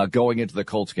going into the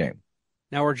Colts game.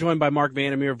 Now we're joined by Mark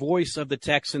Vandermeer, voice of the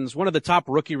Texans. One of the top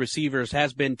rookie receivers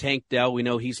has been Tank Dell. We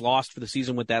know he's lost for the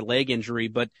season with that leg injury,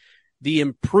 but the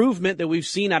improvement that we've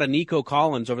seen out of Nico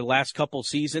Collins over the last couple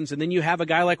seasons, and then you have a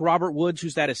guy like Robert Woods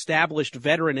who's that established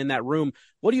veteran in that room.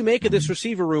 What do you make of this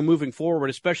receiver room moving forward,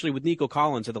 especially with Nico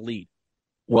Collins at the lead?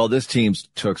 Well, this team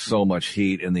took so much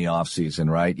heat in the offseason,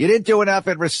 right? You didn't do enough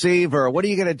at receiver. What are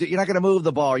you going to do? You're not going to move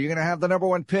the ball. You're going to have the number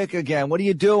one pick again. What are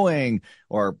you doing?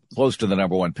 Or close to the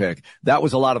number one pick. That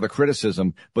was a lot of the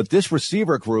criticism. But this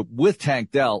receiver group with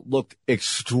Tank Dell looked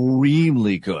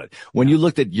extremely good. When you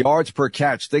looked at yards per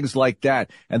catch, things like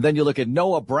that, and then you look at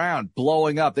Noah Brown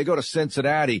blowing up. They go to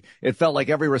Cincinnati. It felt like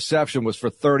every reception was for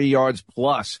 30 yards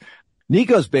plus.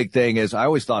 Nico's big thing is, I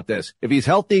always thought this, if he's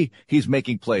healthy, he's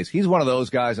making plays. He's one of those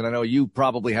guys, and I know you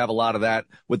probably have a lot of that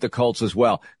with the Colts as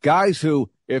well. Guys who,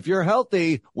 if you're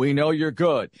healthy, we know you're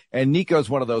good. And Nico's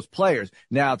one of those players.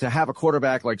 Now, to have a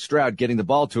quarterback like Stroud getting the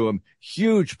ball to him,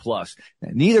 huge plus.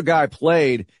 Neither guy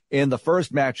played in the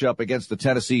first matchup against the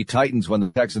Tennessee Titans when the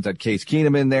Texans had Case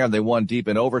Keenum in there and they won deep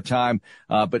in overtime.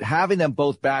 But having them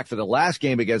both back for the last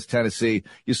game against Tennessee,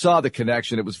 you saw the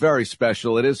connection. It was very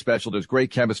special. It is special. There's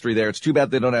great chemistry there. It's too bad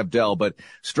they don't have Dell, but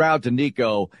Stroud to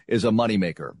Nico is a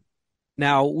moneymaker.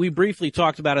 Now, we briefly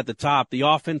talked about at the top, the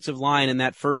offensive line in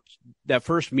that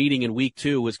first meeting in week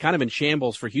 2 was kind of in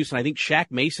shambles for Houston. I think Shaq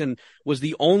Mason was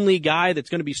the only guy that's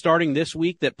going to be starting this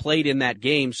week that played in that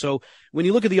game. So when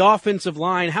you look at the offensive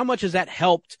line, how much has that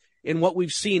helped in what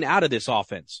we've seen out of this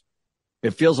offense?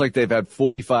 It feels like they've had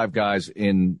 45 guys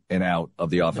in and out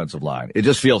of the offensive line. It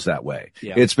just feels that way.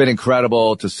 Yeah. It's been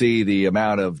incredible to see the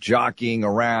amount of jockeying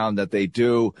around that they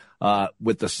do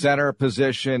with the center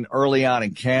position. Early on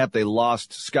in camp, they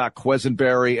lost Scott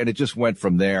Quesenberry, and it just went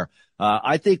from there.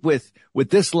 I think with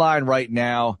this line right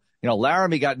now, you know,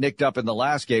 Laramie got nicked up in the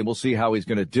last game. We'll see how he's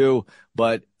going to do,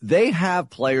 but they have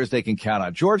players they can count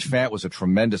on. George Fant was a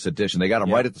tremendous addition. They got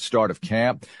him right at the start of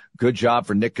camp. Good job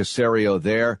for Nick Caserio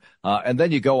there. And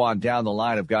then you go on down the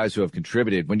line of guys who have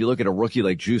contributed. When you look at a rookie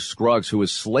like Juice Scruggs, who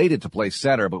was slated to play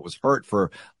center, but was hurt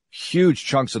for huge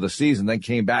chunks of the season, then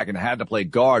came back and had to play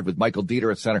guard with Michael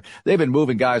Dieter at center. They've been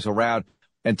moving guys around,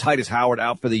 and Titus Howard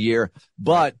out for the year,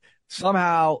 but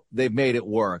somehow they've made it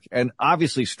work. And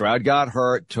obviously Stroud got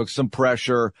hurt, took some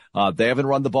pressure. They haven't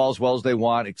run the ball as well as they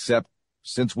want, except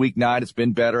since week 9, it's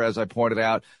been better, as I pointed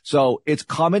out. So it's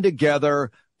coming together.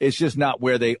 It's just not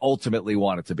where they ultimately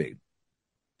want it to be.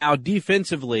 Now,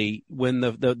 defensively, when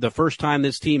the first time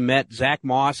this team met, Zach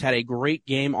Moss had a great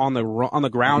game on the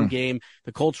ground game.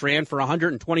 The Colts ran for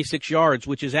 126 yards,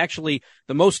 which is actually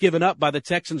the most given up by the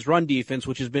Texans' run defense,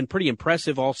 which has been pretty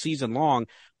impressive all season long.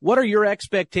 What are your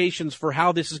expectations for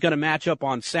how this is going to match up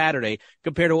on Saturday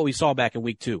compared to what we saw back in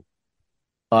week 2?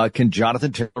 Can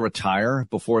Jonathan Taylor retire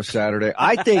before Saturday?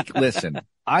 I think, listen,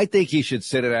 I think he should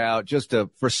sit it out just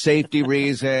for safety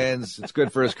reasons. It's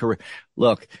good for his career.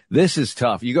 Look, this is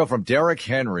tough. You go from Derrick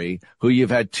Henry, who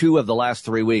you've had 2 of the last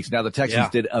 3 weeks. Now the Texans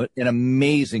did an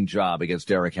amazing job against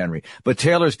Derrick Henry, but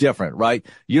Taylor's different, right?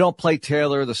 You don't play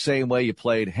Taylor the same way you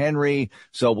played Henry.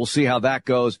 So we'll see how that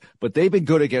goes, but they've been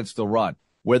good against the run.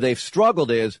 Where they've struggled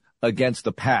is against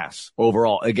the pass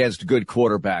overall, against good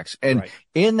quarterbacks. And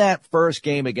in that first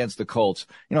game against the Colts,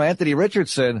 you know, Anthony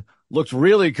Richardson looked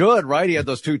really good, right? He had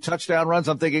those 2 touchdown runs.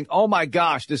 I'm thinking, oh my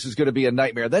gosh, this is going to be a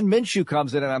nightmare. Then Minshew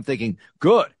comes in and I'm thinking,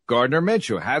 good. Gardner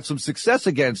Minshew had some success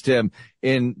against him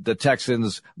in the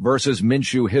Texans versus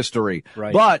Minshew history,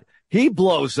 but he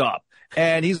blows up.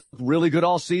 And he's really good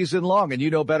all season long, and you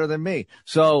know better than me.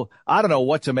 So I don't know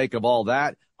what to make of all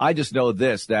that. I just know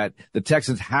this, that the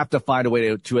Texans have to find a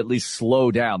way to at least slow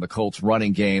down the Colts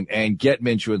running game and get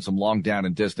Minshew in some long down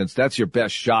and distance. That's your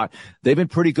best shot. They've been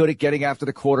pretty good at getting after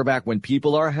the quarterback when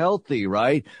people are healthy,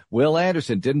 right? Will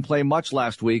Anderson didn't play much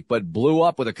last week, but blew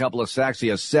up with a couple of sacks. He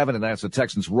has 7, and that's the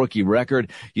Texans rookie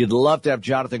record. You'd love to have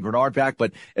Jonathan Grenard back,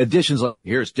 but additions like,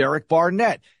 here's Derek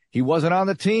Barnett. He wasn't on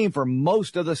the team for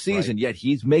most of the season, yet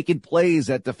he's making plays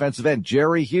at defensive end.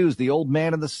 Jerry Hughes, the old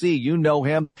man in the sea, you know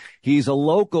him. He's a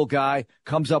local guy,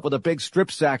 comes up with a big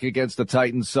strip sack against the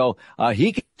Titans, so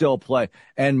he can still play.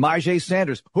 And Myjai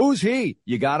Sanders, who's he?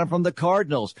 You got him from the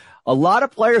Cardinals. A lot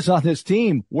of players on this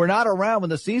team were not around when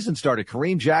the season started.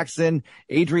 Kareem Jackson,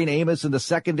 Adrian Amos, and the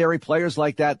secondary players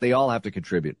like that, they all have to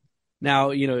contribute.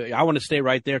 Now, you know, I want to stay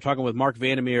right there talking with Mark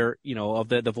Vandermeer, you know, of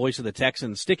the voice of the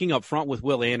Texans, sticking up front with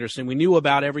Will Anderson. We knew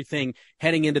about everything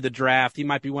heading into the draft. He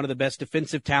might be one of the best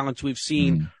defensive talents we've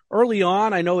seen early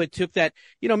on. I know it took that,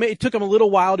 you know, it took him a little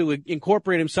while to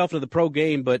incorporate himself into the pro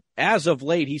game, but as of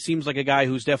late, he seems like a guy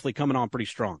who's definitely coming on pretty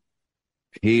strong.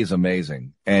 He's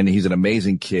amazing, and he's an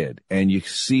amazing kid, and you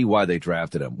see why they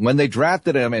drafted him. When they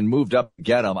drafted him and moved up to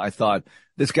get him, I thought,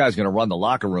 this guy's going to run the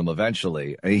locker room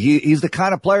eventually. He's the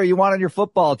kind of player you want on your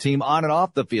football team on and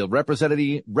off the field,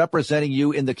 representing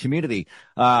you in the community.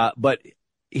 But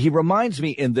he reminds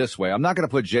me in this way. I'm not going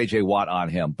to put J.J. Watt on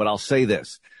him, but I'll say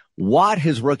this. Watt,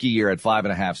 his rookie year, had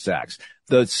 5.5 sacks.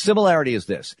 The similarity is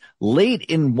this. Late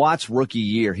in Watt's rookie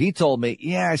year, he told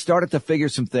me, I started to figure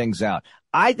some things out.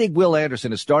 I think Will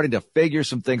Anderson is starting to figure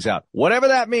some things out, whatever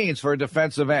that means for a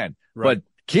defensive end. Right. But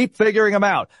keep figuring them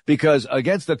out, because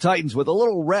against the Titans with a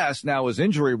little rest, now is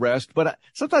injury rest, but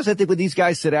sometimes I think when these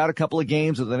guys sit out a couple of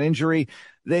games with an injury,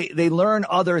 they learn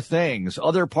other things.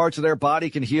 Other parts of their body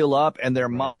can heal up and their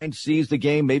mind sees the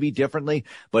game maybe differently.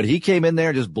 But he came in there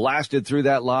and just blasted through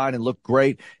that line and looked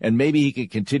great. And maybe he can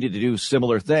continue to do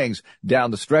similar things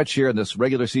down the stretch here in this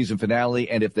regular season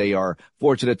finale. And if they are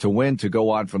fortunate to win, to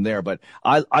go on from there. But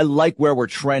I like where we're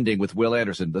trending with Will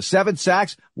Anderson. The 7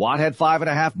 sacks, Watt had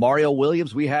 5.5. Mario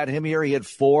Williams, we had him here. He had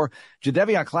 4.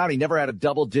 Jadeveon Clowney never had a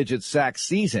double-digit sack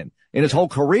season in his whole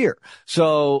career.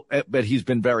 So, but he's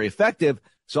been very effective.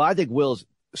 So I think Will's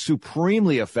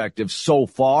supremely effective so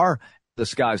far. The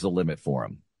sky's the limit for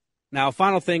him. Now,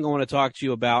 final thing I want to talk to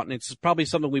you about, and it's probably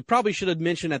something we probably should have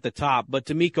mentioned at the top, but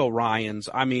DeMeco Ryans.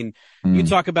 I mean, you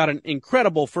talk about an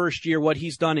incredible first year, what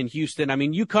he's done in Houston. I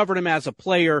mean, you covered him as a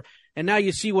player, and now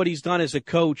you see what he's done as a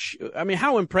coach. I mean,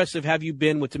 how impressive have you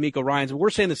been with DeMeco Ryans? We're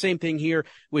saying the same thing here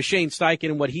with Shane Steichen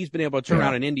and what he's been able to turn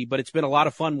around in Indy, but it's been a lot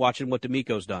of fun watching what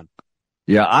DeMeco's done.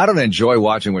 Yeah, I don't enjoy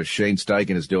watching what Shane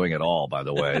Steichen is doing at all, by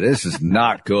the way. This is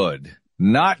not good.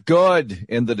 Not good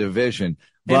in the division.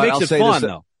 But it makes it fun,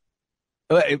 though.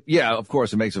 Yeah, of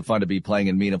course, it makes it fun to be playing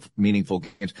in meaningful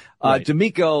games. Right.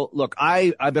 DeMeco, look,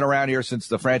 I've been around here since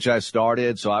the franchise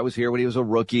started, so I was here when he was a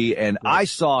rookie, and I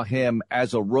saw him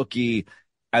as a rookie,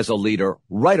 as a leader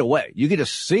right away. You could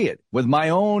just see it with my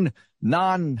own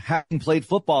non-having played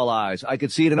football eyes. I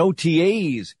could see it in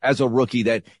OTAs as a rookie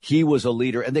that he was a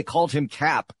leader, and they called him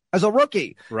Cap as a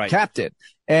rookie, captain.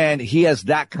 And he has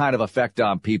that kind of effect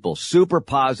on people. Super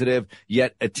positive,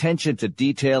 yet attention to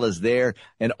detail is there,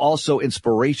 and also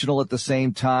inspirational at the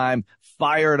same time.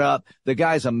 Fired up. The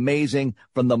guy's amazing.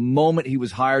 From the moment he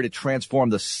was hired to transform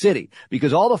the city,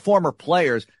 because all the former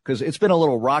players, because it's been a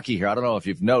little rocky here. I don't know if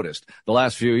you've noticed the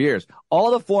last few years, all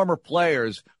the former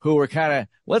players who were kind of,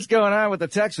 what's going on with the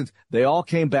Texans? They all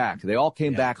came back. They all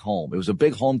came back home. It was a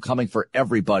big homecoming for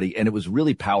everybody, and it was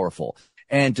really powerful.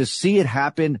 And to see it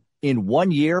happen in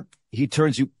 1 year, he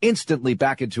turns you instantly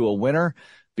back into a winner.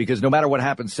 Because no matter what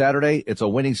happens Saturday, it's a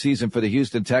winning season for the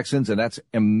Houston Texans, and that's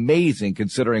amazing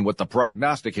considering what the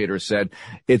prognosticators said.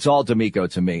 It's all DeMeco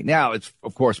to me. Now, it's,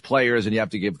 of course, players, and you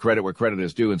have to give credit where credit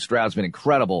is due, and Stroud's been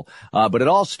incredible. But it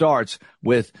all starts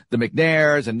with the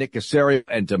McNairs and Nick Caserio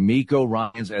and DeMeco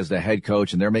Ryans as the head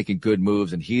coach, and they're making good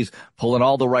moves, and he's pulling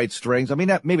all the right strings. I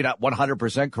mean, maybe not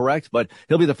 100% correct, but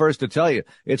he'll be the first to tell you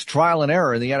it's trial and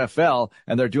error in the NFL,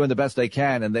 and they're doing the best they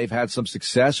can, and they've had some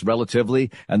success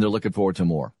relatively, and they're looking forward to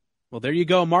more. Well, there you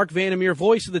go. Mark Vandermeer,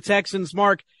 voice of the Texans.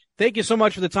 Mark, thank you so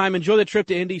much for the time. Enjoy the trip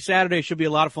to Indy Saturday. Should be a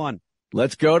lot of fun.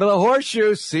 Let's go to the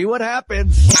Horseshoe, see what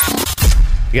happens.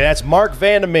 Yeah, that's Mark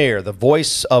Vandermeer, the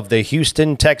voice of the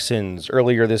Houston Texans,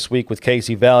 earlier this week with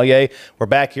Casey Valier. We're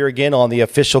back here again on the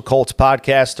Official Colts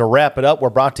podcast. To wrap it up, we're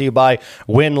brought to you by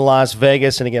Wynn Las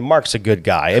Vegas. And again, Mark's a good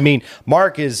guy. I mean,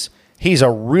 he's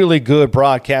a really good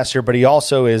broadcaster, but he's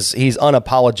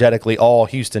unapologetically all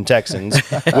Houston Texans,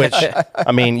 which,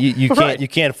 I mean, you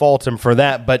can't fault him for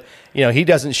that. But, you know, he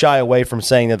doesn't shy away from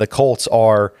saying that the Colts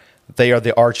are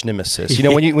the arch nemesis. You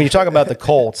know, when you talk about the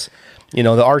Colts, you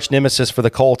know, the arch nemesis for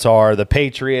the Colts are the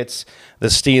Patriots, the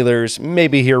Steelers,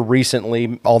 maybe here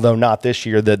recently, although not this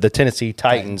year, the Tennessee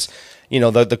Titans. You know,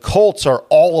 the Colts are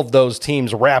all of those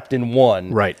teams wrapped in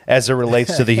one, right, as it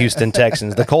relates to the Houston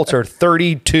Texans. The Colts are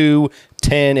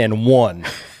 32-10-1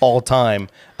 all time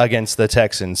against the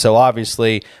Texans. So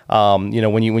obviously, you know,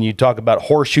 when you talk about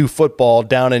horseshoe football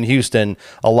down in Houston,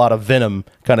 a lot of venom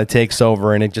kind of takes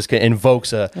over, and it just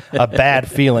invokes a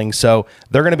bad feeling. So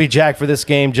they're going to be jacked for this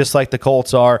game, just like the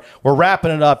Colts are. We're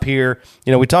wrapping it up here.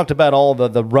 You know, we talked about all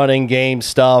the running game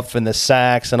stuff and the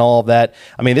sacks and all of that.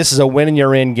 I mean, this is a win and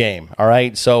you're in game. All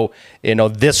right. So, you know,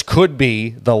 this could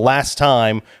be the last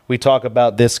time we talk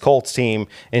about this Colts team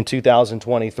in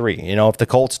 2023. You know, if the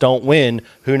Colts don't win,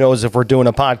 who knows if we're doing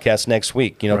a podcast next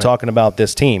week, you know, talking about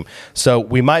this team. So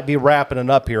we might be wrapping it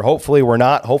up here. Hopefully we're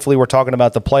not. Hopefully we're talking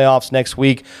about the playoffs next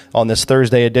week on this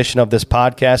Thursday edition of this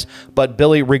podcast. But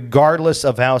Billy, regardless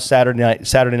of how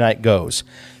Saturday night goes,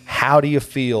 how do you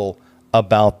feel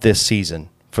about this season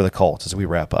for the Colts as we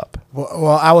wrap up?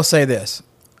 Well, I will say this.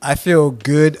 I feel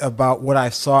good about what I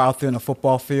saw out there in the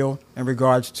football field in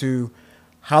regards to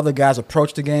how the guys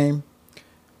approach the game.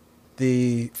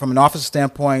 From an offensive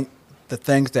standpoint, the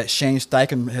things that Shane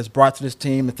Steichen has brought to this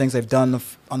team, the things they've done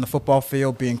on the football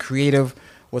field, being creative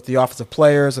with the offensive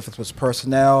players, if it was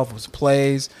personnel, if it was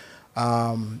plays.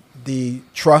 the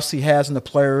trust he has in the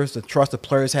players, the trust the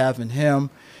players have in him,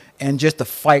 and just the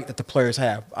fight that the players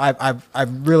have.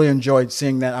 I've really enjoyed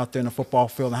seeing that out there in the football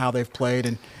field and how they've played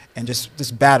and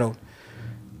just battled.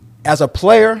 As a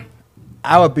player,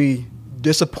 I would be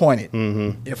disappointed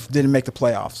if it didn't make the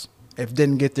playoffs, if it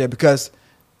didn't get there, because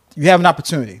you have an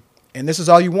opportunity, and this is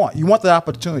all you want. You want the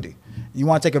opportunity. You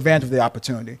want to take advantage of the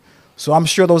opportunity. So I'm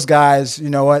sure those guys, you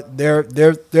know what, they're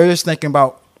just thinking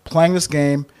about playing this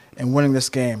game and winning this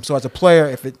game. So as a player,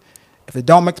 if it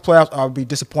don't make the playoffs, I'll be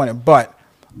disappointed. But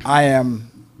I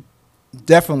am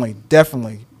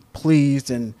definitely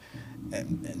pleased and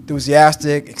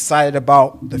enthusiastic, excited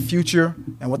about the future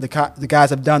and what the guys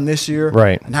have done this year,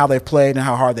 right, and how they've played and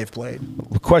how hard they've played.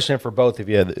 Question for both of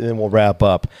you, then we'll wrap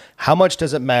up. How much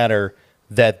does it matter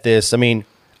that this? I mean,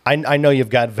 I know you've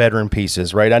got veteran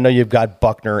pieces, right? I know you've got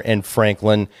Buckner and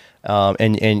Franklin,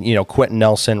 and you know, Quentin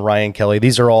Nelson, Ryan Kelly.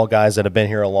 These are all guys that have been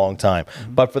here a long time.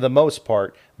 But for the most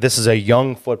part, this is a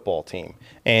young football team,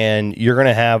 and you're going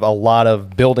to have a lot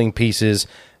of building pieces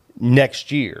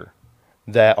next year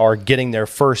that are getting their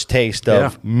first taste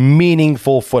of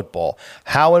meaningful football.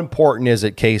 How important is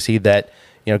it, Casey, that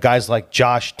you know guys like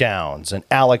Josh Downs and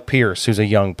Alec Pierce, who's a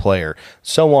young player,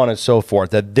 so on and so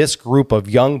forth, that this group of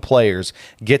young players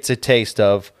gets a taste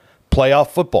of playoff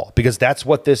football, because that's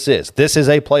what this is. This is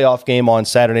a playoff game on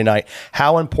Saturday night.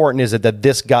 How important is it that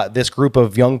this group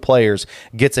of young players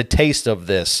gets a taste of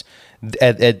this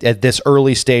at this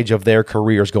early stage of their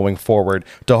careers going forward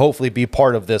to hopefully be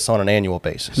part of this on an annual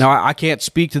basis? Now, I can't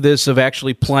speak to this of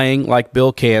actually playing like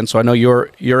Bill can, so I know your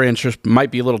interest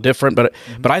might be a little different, but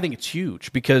I think it's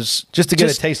huge, because just to get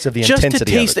a taste of the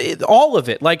intensity of it. All of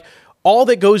it, like all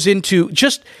that goes into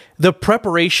just the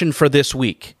preparation for this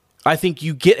week. I think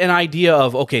you get an idea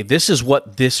of, okay, this is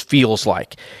what this feels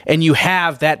like. And you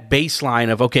have that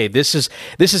baseline of, okay, this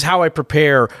is how I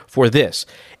prepare for this.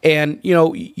 And, you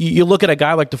know, you look at a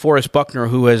guy like DeForest Buckner,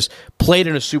 who has played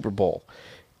in a Super Bowl.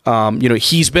 You know,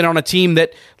 he's been on a team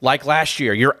that, like last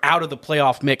year, you're out of the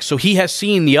playoff mix. So he has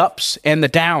seen the ups and the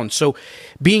downs. So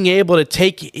being able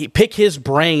to pick his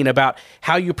brain about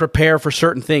how you prepare for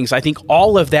certain things, I think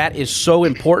all of that is so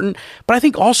important. But I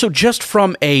think also just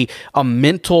from a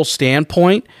mental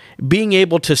standpoint, being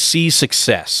able to see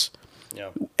success.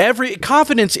 Every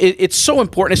confidence, it's so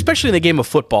important, especially in the game of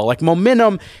football. Like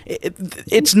momentum,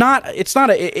 it's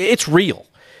real.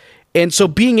 And so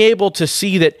being able to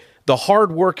see that the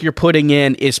hard work you're putting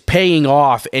in is paying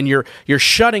off, and you're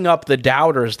shutting up the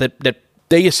doubters that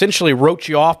they essentially wrote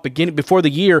you off before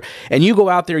the year, and you go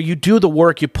out there, you do the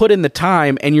work, you put in the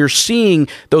time, and you're seeing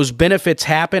those benefits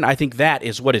happen. I think that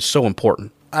is what is so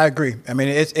important. I agree. I mean,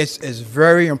 it's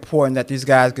very important that these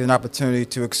guys get an opportunity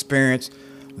to experience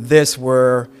this,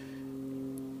 where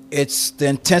the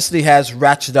intensity has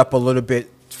ratcheted up a little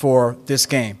bit for this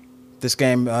game. This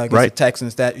game against the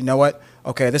Texans, that, you know what?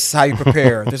 Okay, this is how you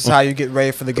prepare. This is how you get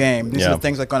ready for the game. These are the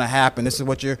things that are going to happen. This is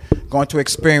what you're going to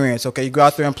experience. Okay, you go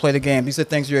out there and play the game. These are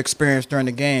things you experience during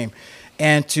the game.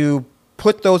 And to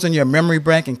put those in your memory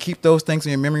bank and keep those things in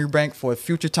your memory bank for a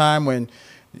future time when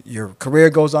your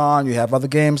career goes on, you have other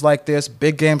games like this,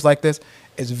 big games like this,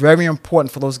 it's very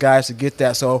important for those guys to get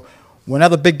that. So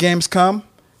whenever big games come,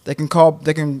 they can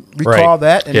recall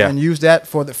that and use that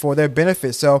for their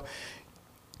benefit. So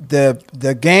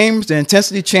the games, the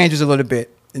intensity changes a little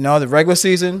bit. You know, the regular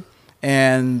season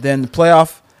and then the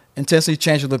playoff intensity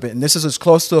changes a little bit. And this is as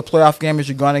close to a playoff game as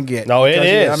you're going to get. No, it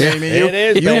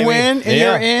is. You win and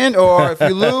you're in, or if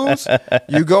you lose,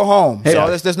 you go home.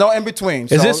 So there's no in between.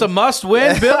 Is this a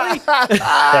must-win, Billy?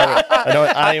 I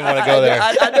didn't even want to go there.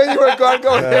 I knew you were going to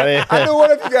go there. I knew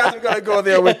one of you guys were going to go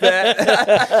there with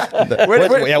that.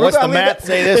 What's the math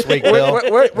say this week, Bill?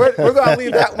 We're going to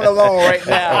leave that one alone right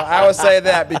now. I would say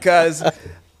that, because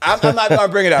I'm not going to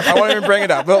bring it up. I won't even bring it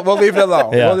up. We'll leave it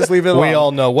alone. Yeah. We'll just leave it alone. We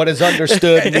all know what is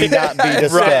understood need not be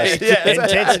discussed. Right. Yes.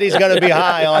 Intensity is going to be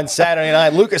high on Saturday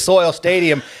night. Lucas Oil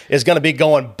Stadium is going to be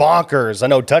going bonkers. I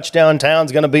know Touchdown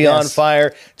Town's going to be on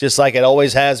fire, just like it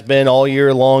always has been all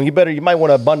year long. You might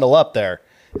want to bundle up there.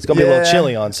 It's going to be a little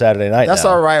chilly on Saturday night. That's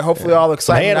all right. Hopefully all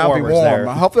excitement I'll be warm. There.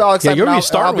 Hopefully all excitement you're going to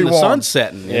start when the sun's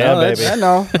setting. Yeah, baby. I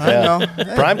know.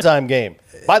 Primetime game.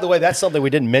 By the way, that's something we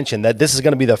didn't mention, that this is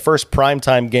going to be the first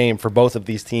primetime game for both of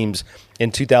these teams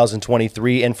in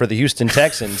 2023, and for the Houston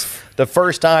Texans, the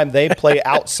first time they play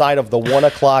outside of the 1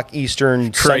 o'clock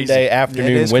Eastern Sunday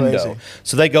afternoon window. Crazy.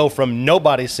 So they go from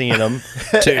nobody seeing them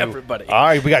to everybody. All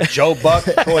right, we got Joe Buck,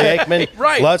 Troy Aikman.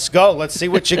 Right. Let's go. Let's see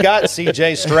what you got,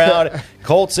 C.J. Stroud.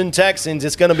 Colts and Texans.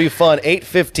 It's going to be fun.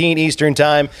 8:15 Eastern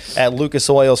Time at Lucas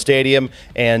Oil Stadium,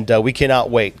 and we cannot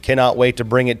wait. Cannot wait to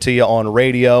bring it to you on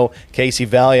radio. Casey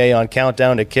Valier on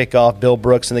Countdown to Kickoff. Bill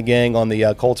Brooks and the gang on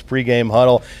the Colts pregame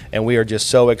huddle, and we are just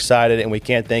so excited, and we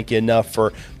can't thank you enough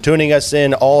for tuning us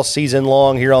in all season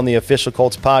long here on the Official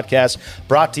Colts Podcast,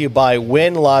 brought to you by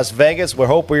Wynn Las Vegas. We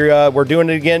hope we're doing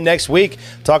it again next week,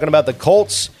 talking about the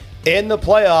Colts in the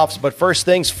playoffs. But first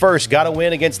things first, got to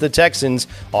win against the Texans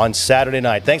on Saturday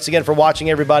night. Thanks again for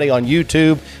watching, everybody, on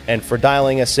YouTube and for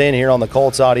dialing us in here on the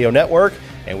Colts Audio Network.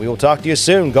 And we will talk to you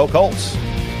soon. Go Colts.